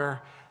Father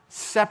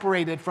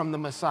separated from the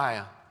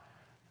Messiah.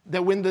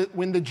 That when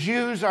the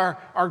Jews are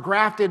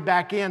grafted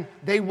back in,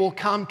 they will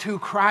come to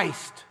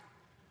Christ.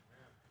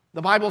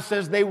 The Bible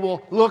says they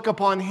will look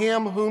upon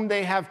Him whom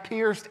they have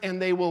pierced,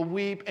 and they will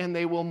weep and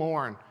they will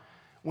mourn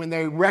when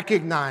they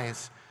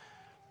recognize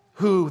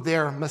who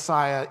their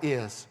Messiah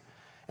is.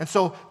 And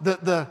so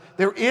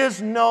there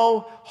is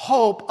no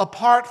hope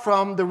apart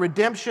from the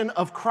redemption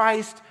of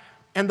Christ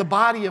and the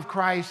body of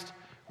Christ,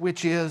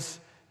 which is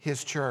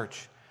His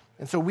church.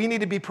 And so we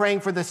need to be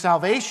praying for the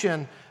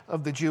salvation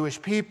of the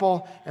Jewish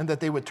people and that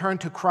they would turn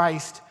to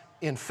Christ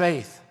in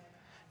faith.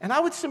 And I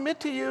would submit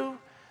to you,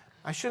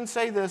 I shouldn't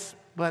say this,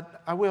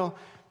 but I will,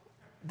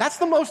 that's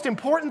the most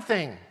important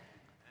thing.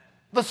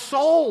 The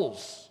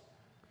souls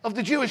of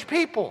the Jewish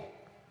people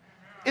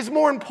is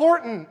more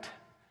important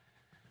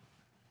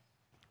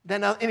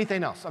than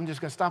anything else. I'm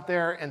just going to stop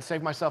there and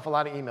save myself a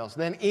lot of emails.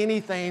 Than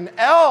anything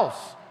else.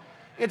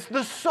 It's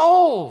the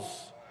souls.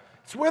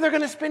 It's where they're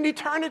going to spend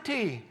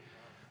eternity.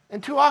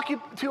 And too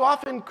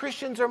often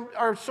Christians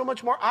are so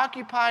much more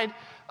occupied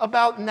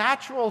about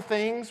natural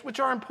things, which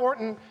are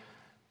important,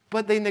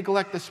 but they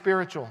neglect the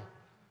spiritual.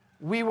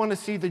 We want to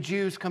see the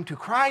Jews come to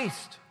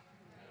Christ.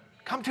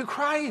 Come to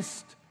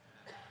Christ.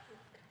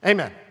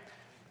 Amen.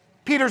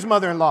 Peter's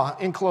mother-in-law,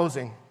 in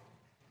closing.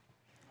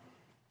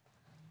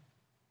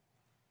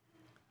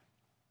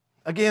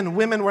 Again,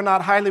 women were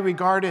not highly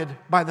regarded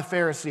by the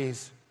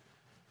Pharisees.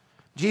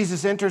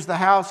 Jesus enters the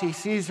house. He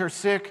sees her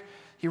sick.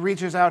 He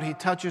reaches out. He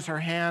touches her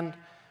hand.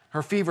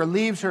 Her fever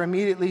leaves her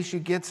immediately. She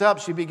gets up.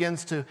 She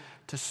begins to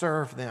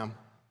serve them.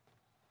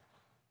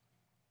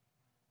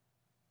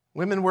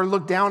 Women were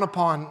looked down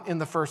upon in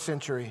the first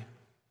century.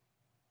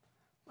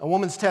 A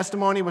woman's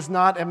testimony was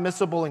not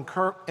admissible in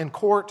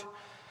court.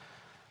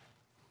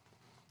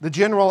 The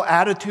general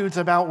attitudes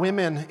about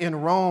women in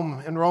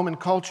Rome, in Roman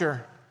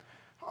culture,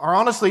 are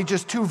honestly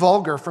just too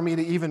vulgar for me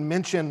to even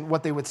mention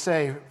what they would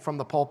say from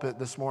the pulpit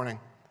this morning.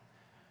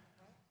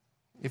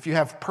 If you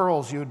have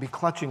pearls, you would be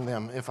clutching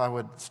them if I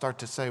would start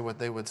to say what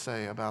they would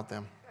say about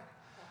them.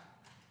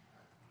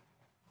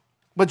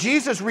 But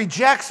Jesus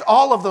rejects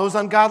all of those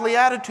ungodly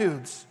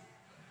attitudes.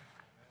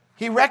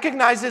 He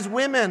recognizes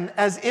women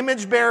as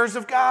image bearers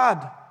of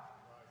God,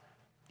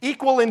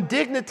 equal in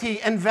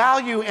dignity and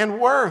value and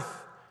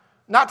worth,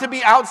 not to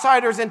be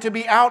outsiders and to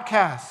be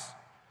outcasts.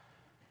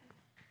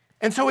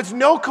 And so it's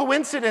no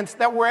coincidence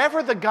that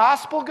wherever the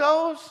gospel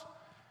goes,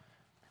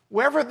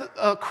 wherever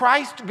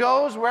Christ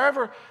goes,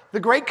 wherever the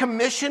Great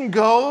Commission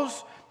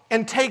goes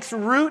and takes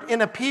root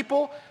in a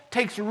people,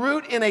 takes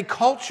root in a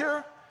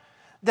culture,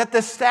 that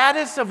the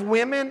status of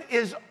women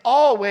is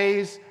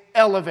always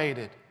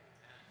elevated.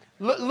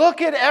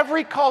 Look at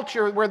every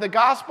culture where the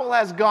gospel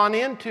has gone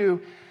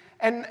into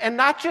and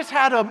not just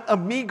had a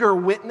meager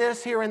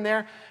witness here and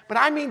there, but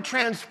I mean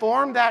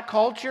transformed that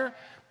culture.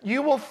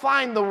 You will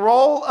find the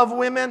role of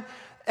women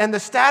and the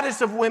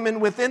status of women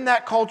within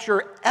that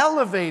culture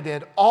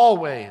elevated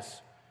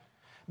always.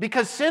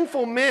 Because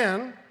sinful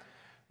men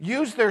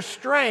use their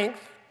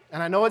strength,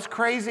 and I know it's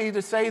crazy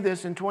to say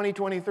this in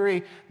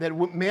 2023,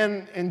 that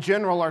men in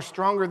general are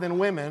stronger than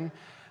women.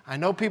 I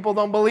know people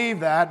don't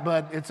believe that,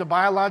 but it's a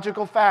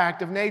biological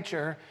fact of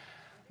nature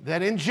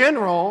that in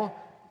general,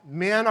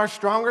 men are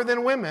stronger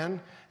than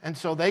women, and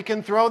so they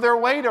can throw their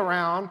weight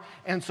around,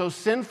 and so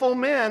sinful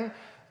men,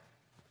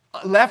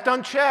 left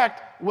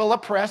unchecked, will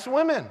oppress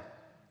women.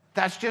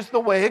 That's just the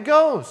way it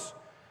goes,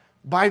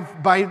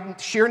 by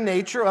sheer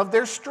nature of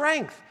their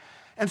strength.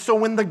 And so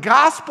when the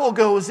gospel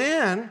goes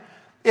in,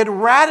 it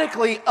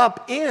radically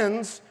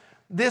upends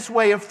this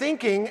way of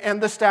thinking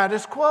and the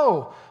status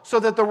quo, so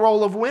that the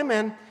role of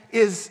women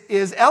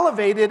is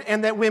elevated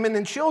and that women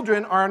and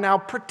children are now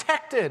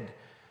protected.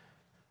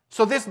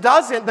 So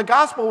the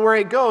gospel where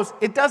it goes,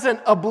 it doesn't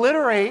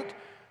obliterate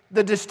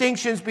the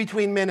distinctions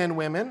between men and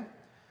women,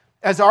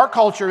 as our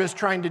culture is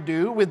trying to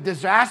do with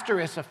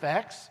disastrous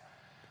effects.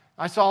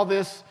 I saw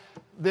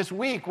this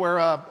week where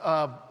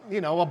a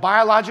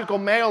biological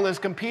male is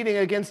competing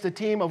against a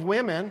team of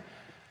women.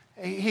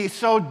 He's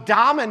so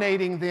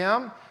dominating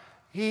them,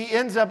 he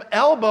ends up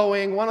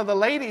elbowing one of the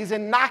ladies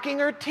and knocking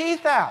her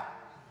teeth out.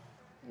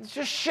 It's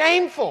just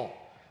shameful.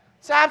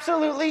 It's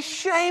absolutely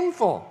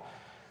shameful.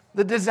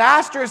 The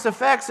disastrous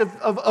effects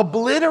of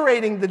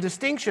obliterating the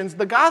distinctions.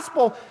 The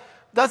gospel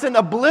doesn't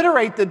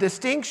obliterate the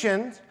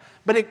distinctions,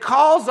 but it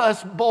calls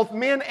us, both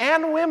men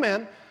and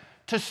women,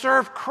 to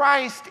serve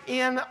Christ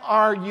in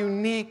our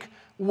unique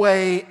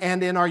way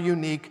and in our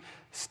unique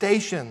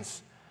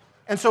stations.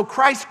 And so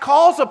Christ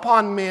calls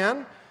upon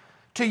men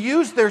to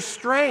use their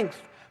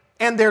strength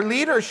and their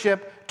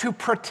leadership to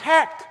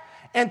protect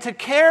and to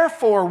care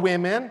for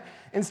women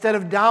instead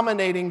of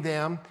dominating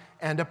them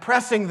and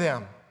oppressing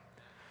them.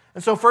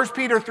 And so 1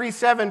 Peter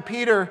 3:7,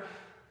 Peter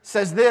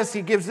says this,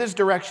 he gives this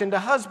direction to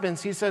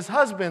husbands. He says,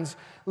 husbands,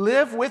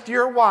 live with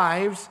your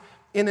wives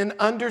in an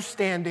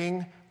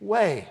understanding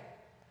way.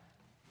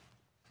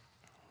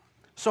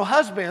 So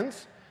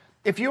husbands,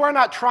 if you are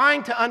not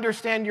trying to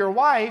understand your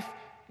wife,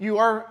 you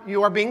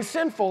are being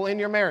sinful in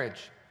your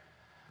marriage.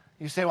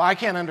 You say, well, I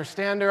can't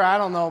understand her, I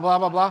don't know, blah,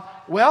 blah, blah.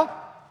 Well,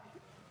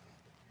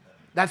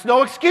 that's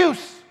no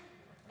excuse.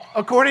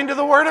 According to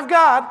the Word of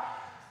God,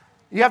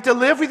 you have to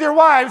live with your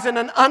wives in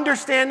an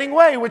understanding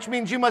way, which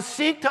means you must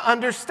seek to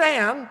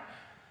understand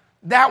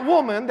that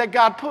woman that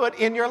God put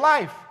in your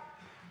life.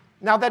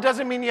 Now, that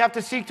doesn't mean you have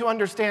to seek to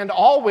understand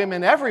all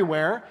women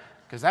everywhere,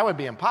 because that would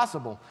be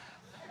impossible.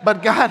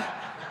 But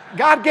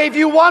God gave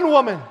you one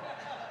woman.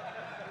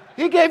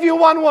 He gave you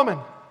one woman.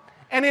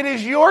 And it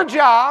is your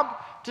job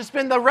to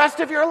spend the rest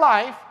of your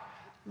life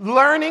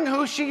learning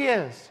who she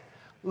is,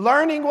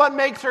 learning what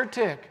makes her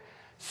tick,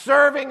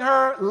 serving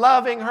her,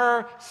 loving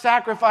her,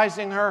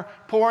 sacrificing her,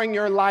 pouring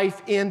your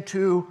life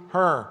into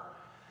her.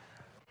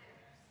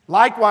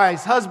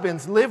 Likewise,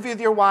 husbands, live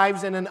with your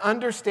wives in an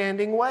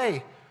understanding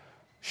way,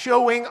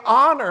 showing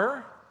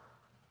honor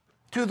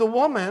to the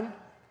woman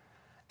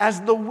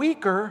as the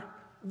weaker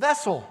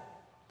vessel.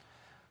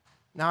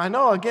 Now, I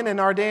know, again, in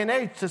our day and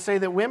age, to say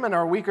that women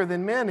are weaker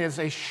than men is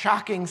a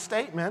shocking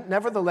statement.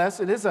 Nevertheless,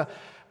 it is a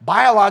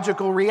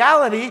biological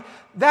reality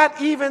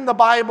that even the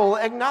Bible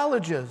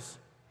acknowledges.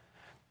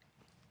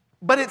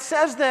 But it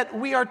says that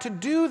we are to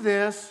do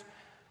this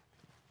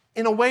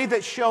in a way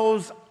that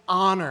shows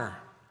honor.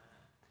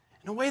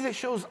 In a way that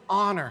shows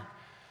honor.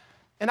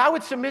 And I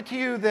would submit to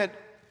you that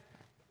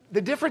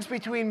the difference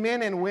between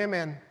men and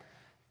women,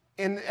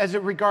 as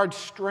it regards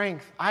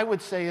strength, I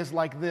would say is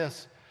like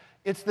this.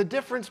 It's the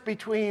difference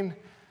between,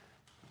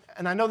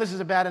 and I know this is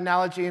a bad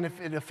analogy, and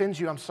if it offends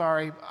you, I'm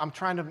sorry. I'm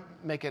trying to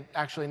make it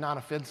actually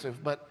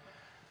non-offensive, but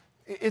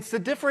it's the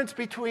difference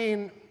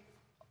between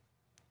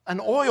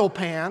an oil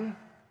pan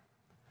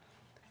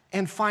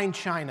and fine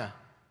china.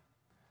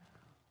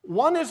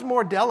 One is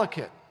more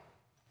delicate.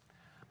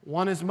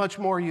 One is much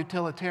more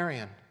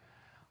utilitarian.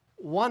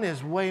 One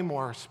is way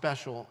more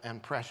special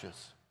and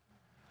precious.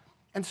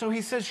 And so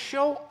he says,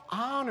 show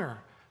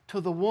honor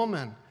to the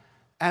woman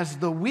as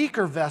the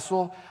weaker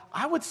vessel,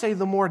 I would say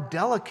the more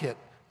delicate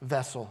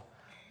vessel,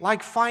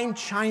 like fine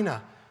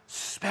china,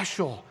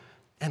 special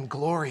and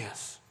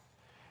glorious.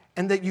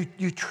 And that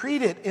you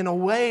treat it in a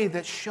way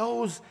that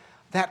shows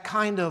that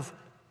kind of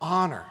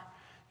honor.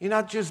 You're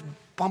not just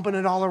bumping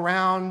it all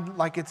around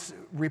like it's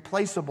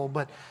replaceable,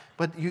 but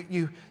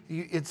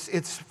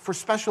it's for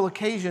special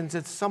occasions.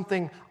 It's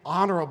something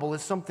honorable.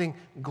 It's something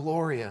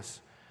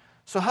glorious.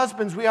 So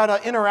husbands, we ought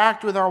to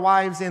interact with our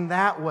wives in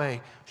that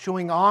way,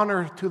 showing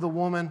honor to the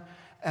woman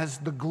as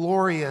the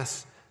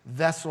glorious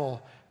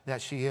vessel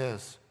that she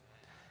is.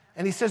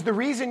 And he says the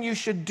reason you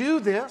should do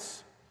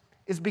this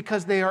is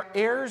because they are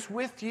heirs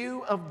with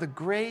you of the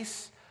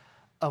grace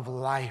of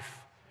life.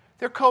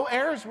 They're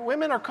co-heirs.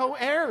 Women are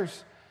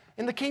co-heirs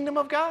in the kingdom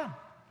of God.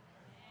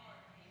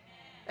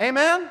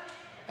 Amen?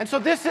 And so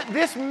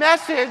this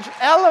message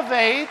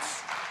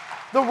elevates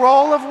the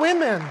role of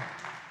women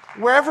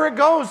wherever it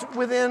goes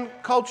within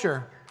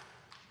culture.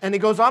 And he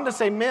goes on to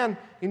say, men,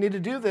 you need to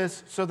do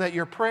this so that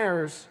your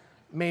prayers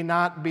may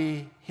not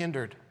be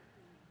hindered.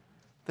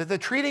 That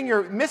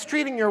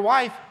mistreating your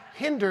wife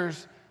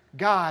hinders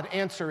God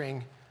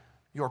answering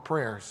your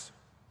prayers.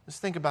 Let's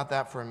think about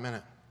that for a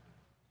minute.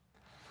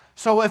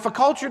 So if a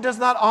culture does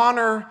not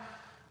honor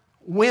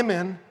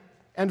women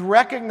and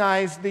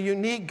recognize the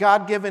unique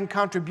God-given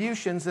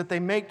contributions that they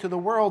make to the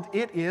world,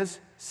 it is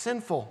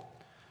sinful.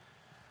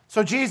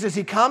 So Jesus,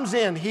 he comes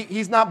in.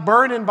 He's not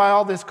burdened by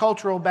all this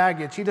cultural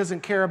baggage. He doesn't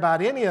care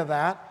about any of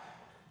that.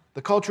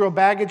 The cultural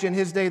baggage in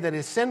his day that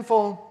is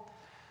sinful,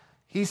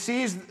 He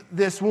sees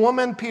this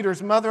woman,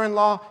 Peter's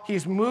mother-in-law.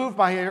 He's moved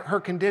by her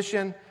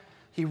condition.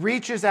 He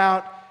reaches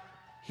out,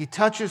 he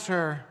touches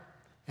her,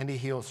 and he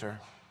heals her.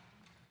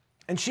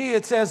 And she,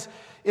 it says,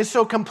 is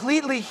so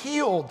completely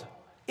healed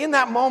in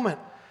that moment.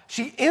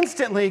 She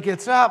instantly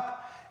gets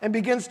up and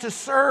begins to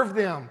serve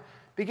them,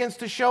 begins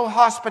to show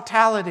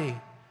hospitality.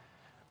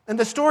 And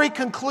the story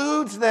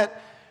concludes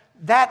that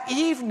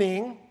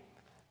evening,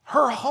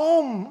 her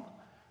home,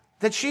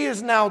 that she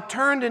has now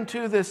turned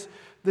into this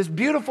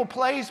beautiful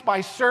place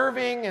by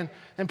serving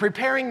and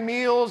preparing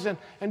meals and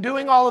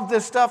doing all of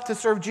this stuff to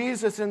serve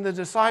Jesus and the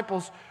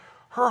disciples,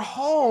 her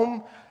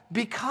home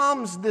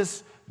becomes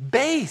this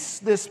base,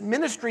 this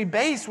ministry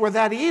base where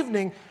that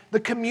evening the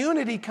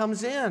community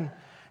comes in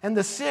and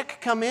the sick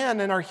come in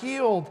and are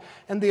healed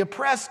and the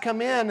oppressed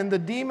come in and the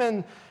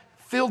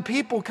demon-filled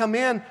people come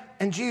in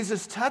and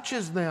Jesus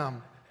touches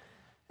them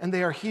and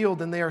they are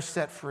healed and they are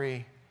set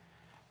free.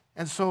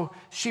 And so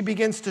she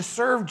begins to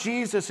serve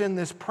Jesus in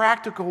this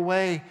practical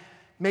way,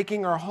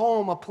 making her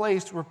home a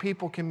place where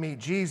people can meet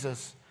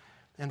Jesus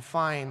and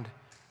find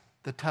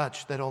the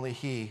touch that only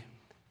He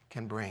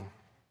can bring.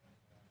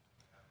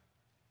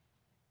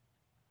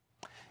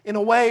 In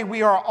a way,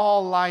 we are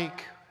all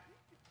like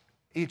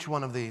each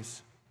one of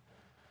these.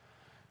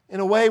 In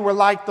a way, we're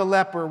like the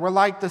leper, we're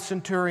like the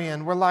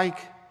centurion, we're like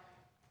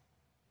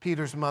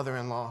Peter's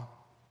mother-in-law.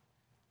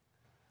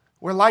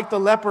 We're like the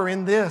leper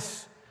in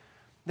this,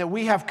 that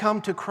we have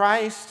come to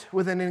Christ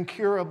with an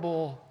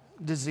incurable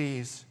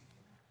disease.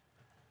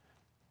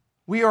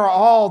 We are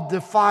all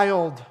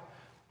defiled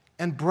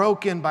and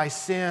broken by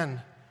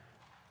sin,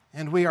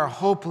 and we are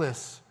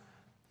hopeless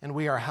and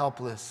we are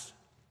helpless.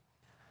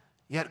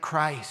 Yet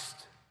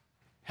Christ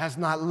has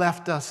not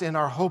left us in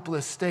our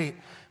hopeless state,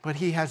 but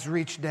He has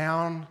reached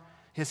down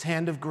His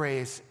hand of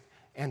grace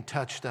and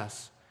touched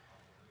us,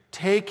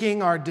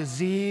 taking our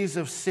disease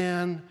of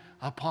sin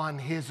upon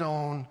His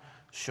own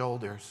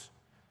shoulders.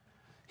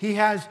 He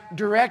has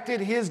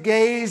directed His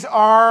gaze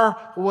our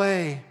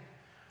way.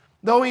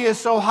 Though He is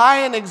so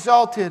high and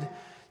exalted,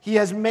 He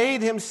has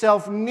made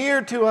Himself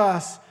near to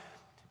us,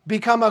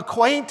 become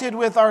acquainted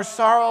with our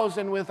sorrows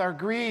and with our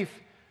grief,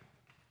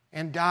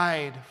 and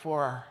died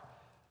for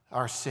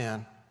our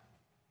sin,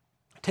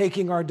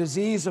 taking our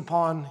disease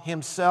upon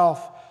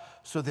Himself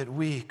so that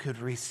we could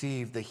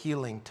receive the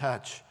healing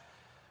touch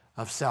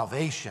of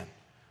salvation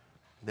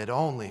that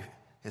only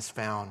is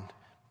found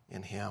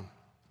in Him.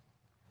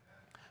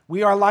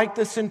 We are like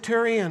the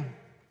centurion.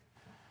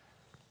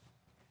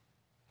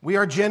 We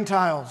are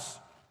Gentiles,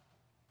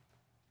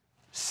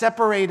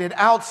 separated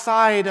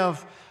outside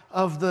of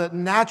the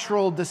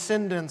natural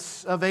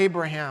descendants of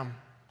Abraham.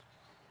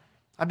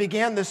 I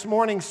began this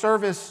morning's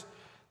service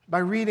by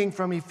reading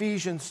from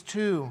Ephesians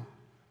 2,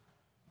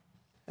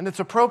 and it's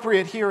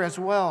appropriate here as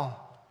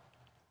well,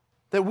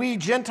 that we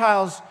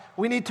Gentiles,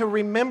 we need to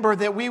remember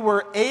that we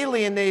were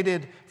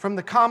alienated from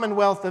the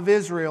commonwealth of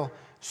Israel,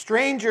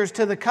 strangers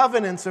to the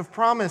covenants of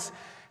promise,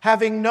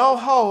 having no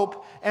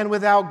hope and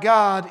without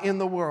God in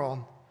the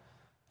world.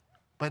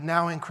 But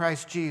now in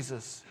Christ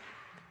Jesus,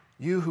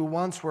 you who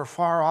once were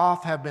far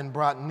off have been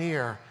brought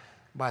near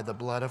by the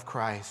blood of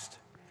Christ.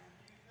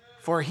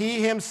 For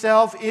He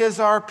Himself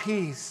is our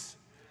peace,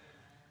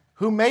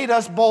 who made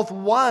us both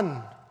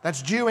one,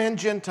 that's Jew and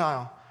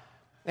Gentile,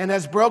 and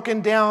has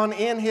broken down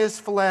in His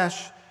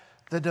flesh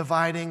the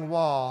dividing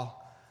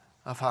wall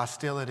of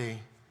hostility.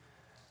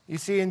 You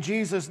see, in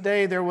Jesus'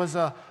 day, there was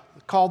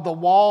called the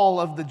wall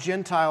of the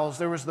Gentiles.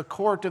 There was the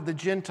court of the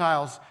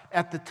Gentiles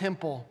at the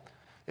temple.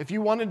 If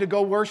you wanted to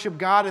go worship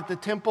God at the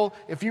temple,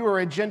 if you were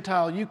a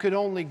Gentile, you could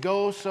only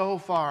go so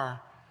far.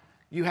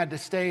 You had to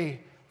stay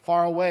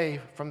far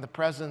away from the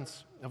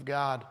presence of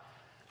God.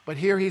 But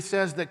here He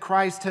says that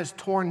Christ has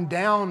torn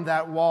down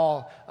that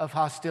wall of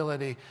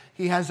hostility.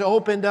 He has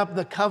opened up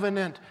the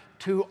covenant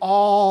to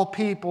all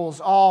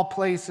peoples, all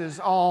places,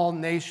 all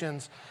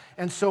nations.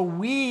 And so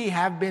we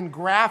have been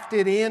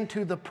grafted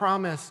into the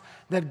promise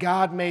that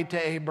God made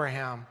to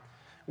Abraham.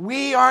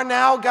 We are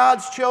now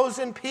God's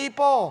chosen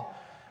people.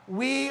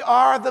 We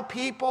are the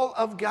people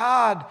of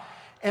God.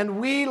 And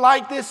we,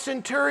 like this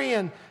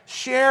centurion,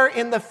 share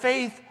in the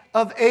faith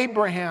of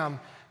Abraham.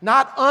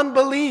 Not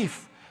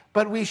unbelief,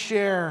 but we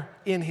share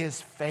in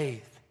his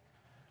faith.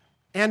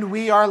 And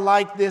we are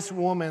like this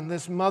woman,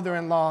 this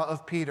mother-in-law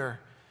of Peter.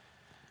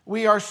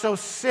 We are so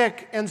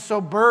sick and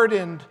so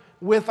burdened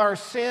with our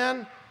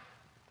sin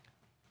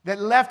that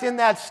left in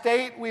that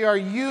state, we are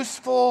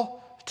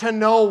useful to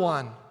no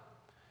one.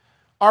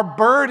 Our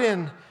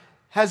burden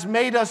has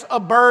made us a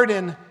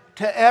burden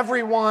to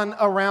everyone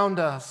around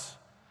us.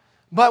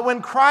 But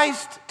when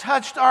Christ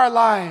touched our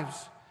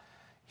lives,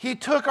 He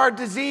took our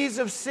disease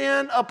of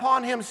sin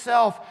upon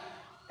Himself,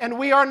 and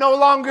we are no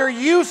longer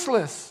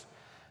useless,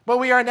 but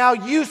we are now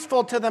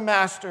useful to the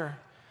Master.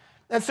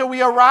 And so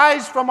we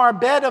arise from our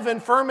bed of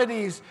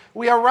infirmities.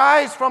 We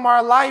arise from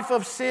our life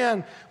of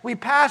sin. We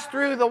pass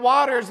through the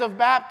waters of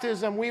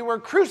baptism. We were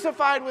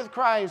crucified with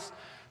Christ,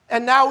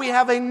 and now we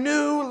have a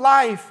new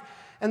life.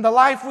 And the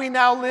life we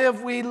now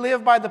live, we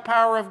live by the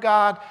power of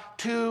God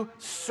to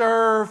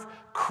serve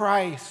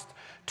Christ.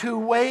 to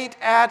wait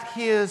at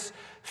His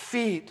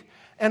feet.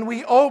 And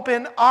we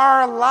open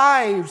our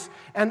lives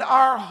and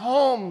our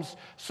homes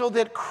so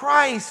that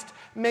Christ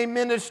may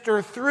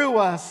minister through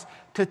us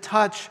to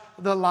touch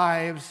the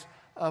lives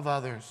of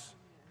others.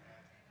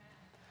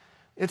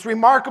 It's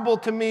remarkable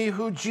to me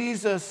who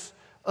Jesus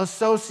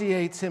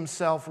associates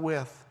Himself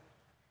with.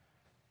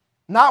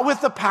 Not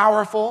with the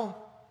powerful,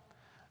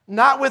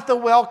 not with the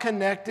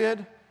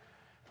well-connected,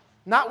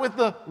 not with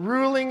the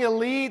ruling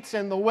elites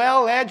and the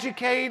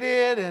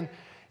well-educated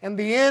and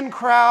the in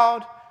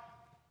crowd.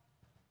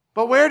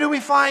 But where do we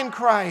find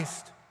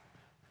Christ?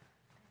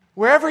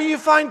 Wherever you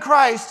find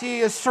Christ, He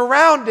is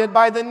surrounded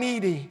by the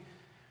needy,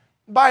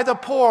 by the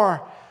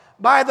poor,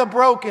 by the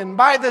broken,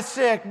 by the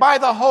sick, by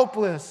the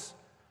hopeless,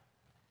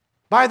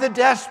 by the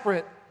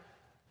desperate,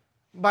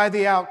 by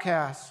the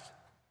outcast.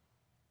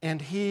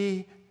 And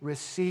He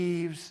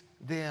receives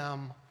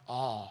them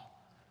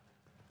all.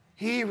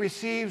 He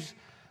receives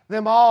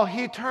them all.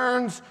 He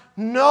turns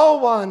no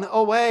one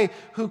away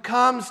who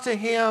comes to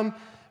Him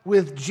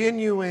with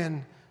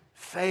genuine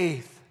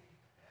faith.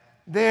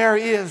 There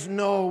is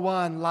no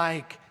one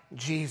like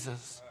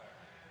Jesus.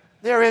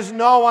 There is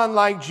no one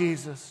like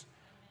Jesus.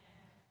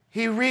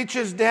 He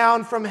reaches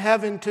down from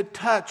heaven to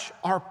touch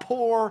our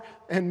poor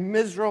and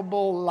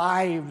miserable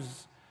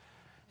lives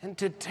and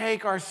to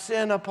take our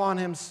sin upon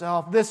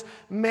Himself. This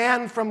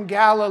man from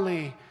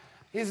Galilee,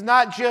 he's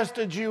not just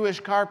a Jewish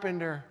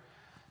carpenter.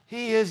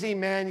 He is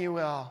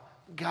Emmanuel,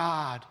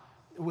 God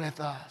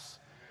with us.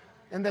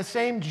 And the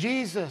same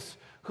Jesus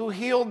who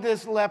healed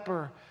this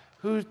leper,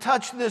 who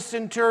touched this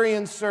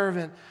centurion's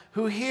servant,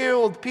 who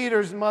healed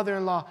Peter's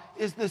mother-in-law,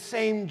 is the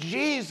same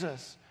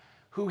Jesus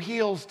who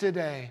heals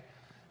today,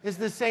 is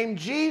the same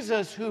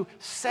Jesus who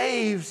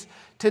saves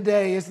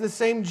today, is the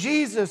same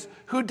Jesus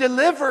who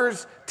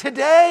delivers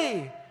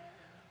today.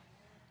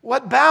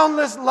 What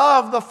boundless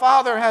love the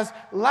Father has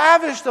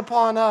lavished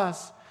upon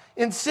us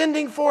in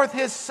sending forth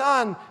His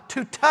Son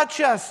to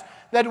touch us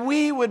that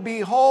we would be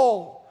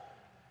whole.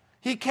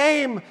 He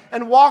came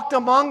and walked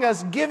among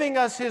us, giving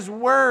us His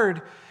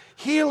word,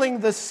 healing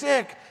the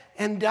sick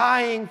and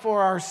dying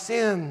for our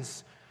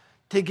sins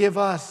to give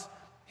us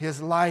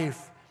His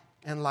life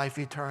and life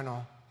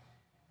eternal.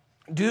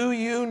 Do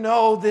you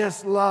know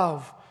this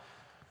love?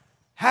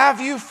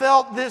 Have you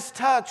felt this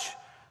touch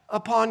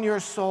upon your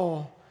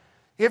soul?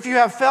 If you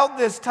have felt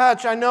this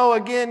touch, I know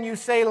again you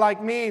say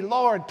like me,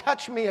 Lord,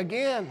 touch me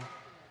again.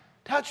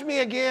 Touch me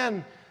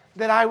again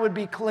that I would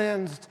be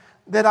cleansed,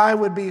 that I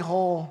would be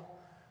whole.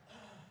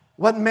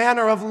 What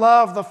manner of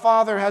love the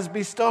Father has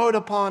bestowed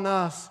upon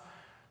us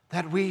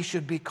that we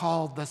should be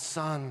called the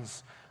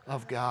sons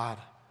of God.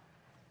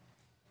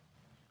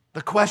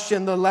 The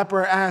question the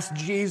leper asked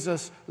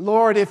Jesus,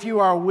 Lord, if you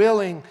are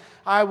willing,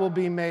 I will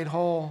be made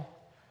whole.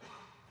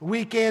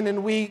 Week in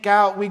and week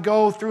out, we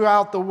go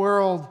throughout the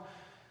world.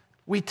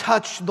 We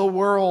touch the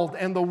world,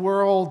 and the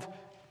world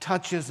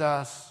touches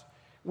us.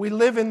 We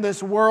live in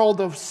this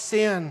world of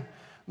sin.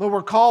 Though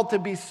we're called to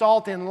be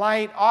salt and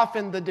light,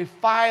 often the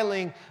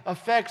defiling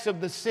effects of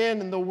the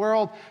sin in the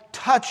world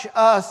touch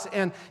us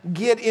and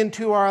get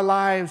into our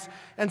lives.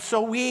 And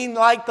so we,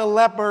 like the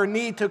leper,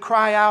 need to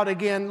cry out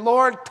again,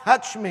 Lord,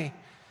 touch me.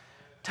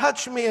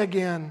 Touch me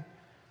again.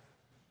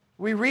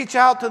 We reach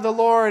out to the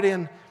Lord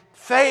in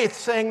faith,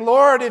 saying,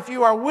 Lord, if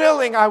you are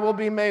willing, I will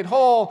be made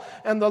whole.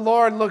 And the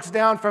Lord looks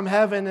down from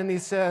heaven and He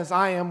says,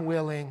 I am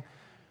willing,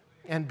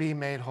 and be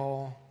made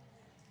whole.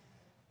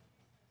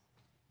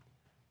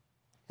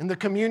 In the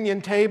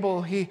communion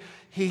table, he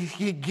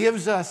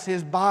gives us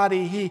His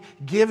body. He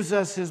gives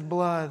us His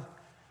blood.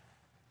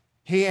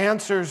 He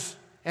answers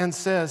and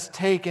says,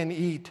 take and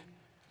eat.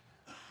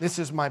 This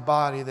is my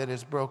body that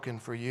is broken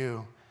for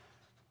you,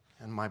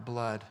 and my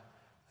blood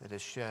that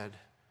is shed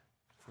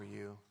for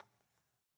you.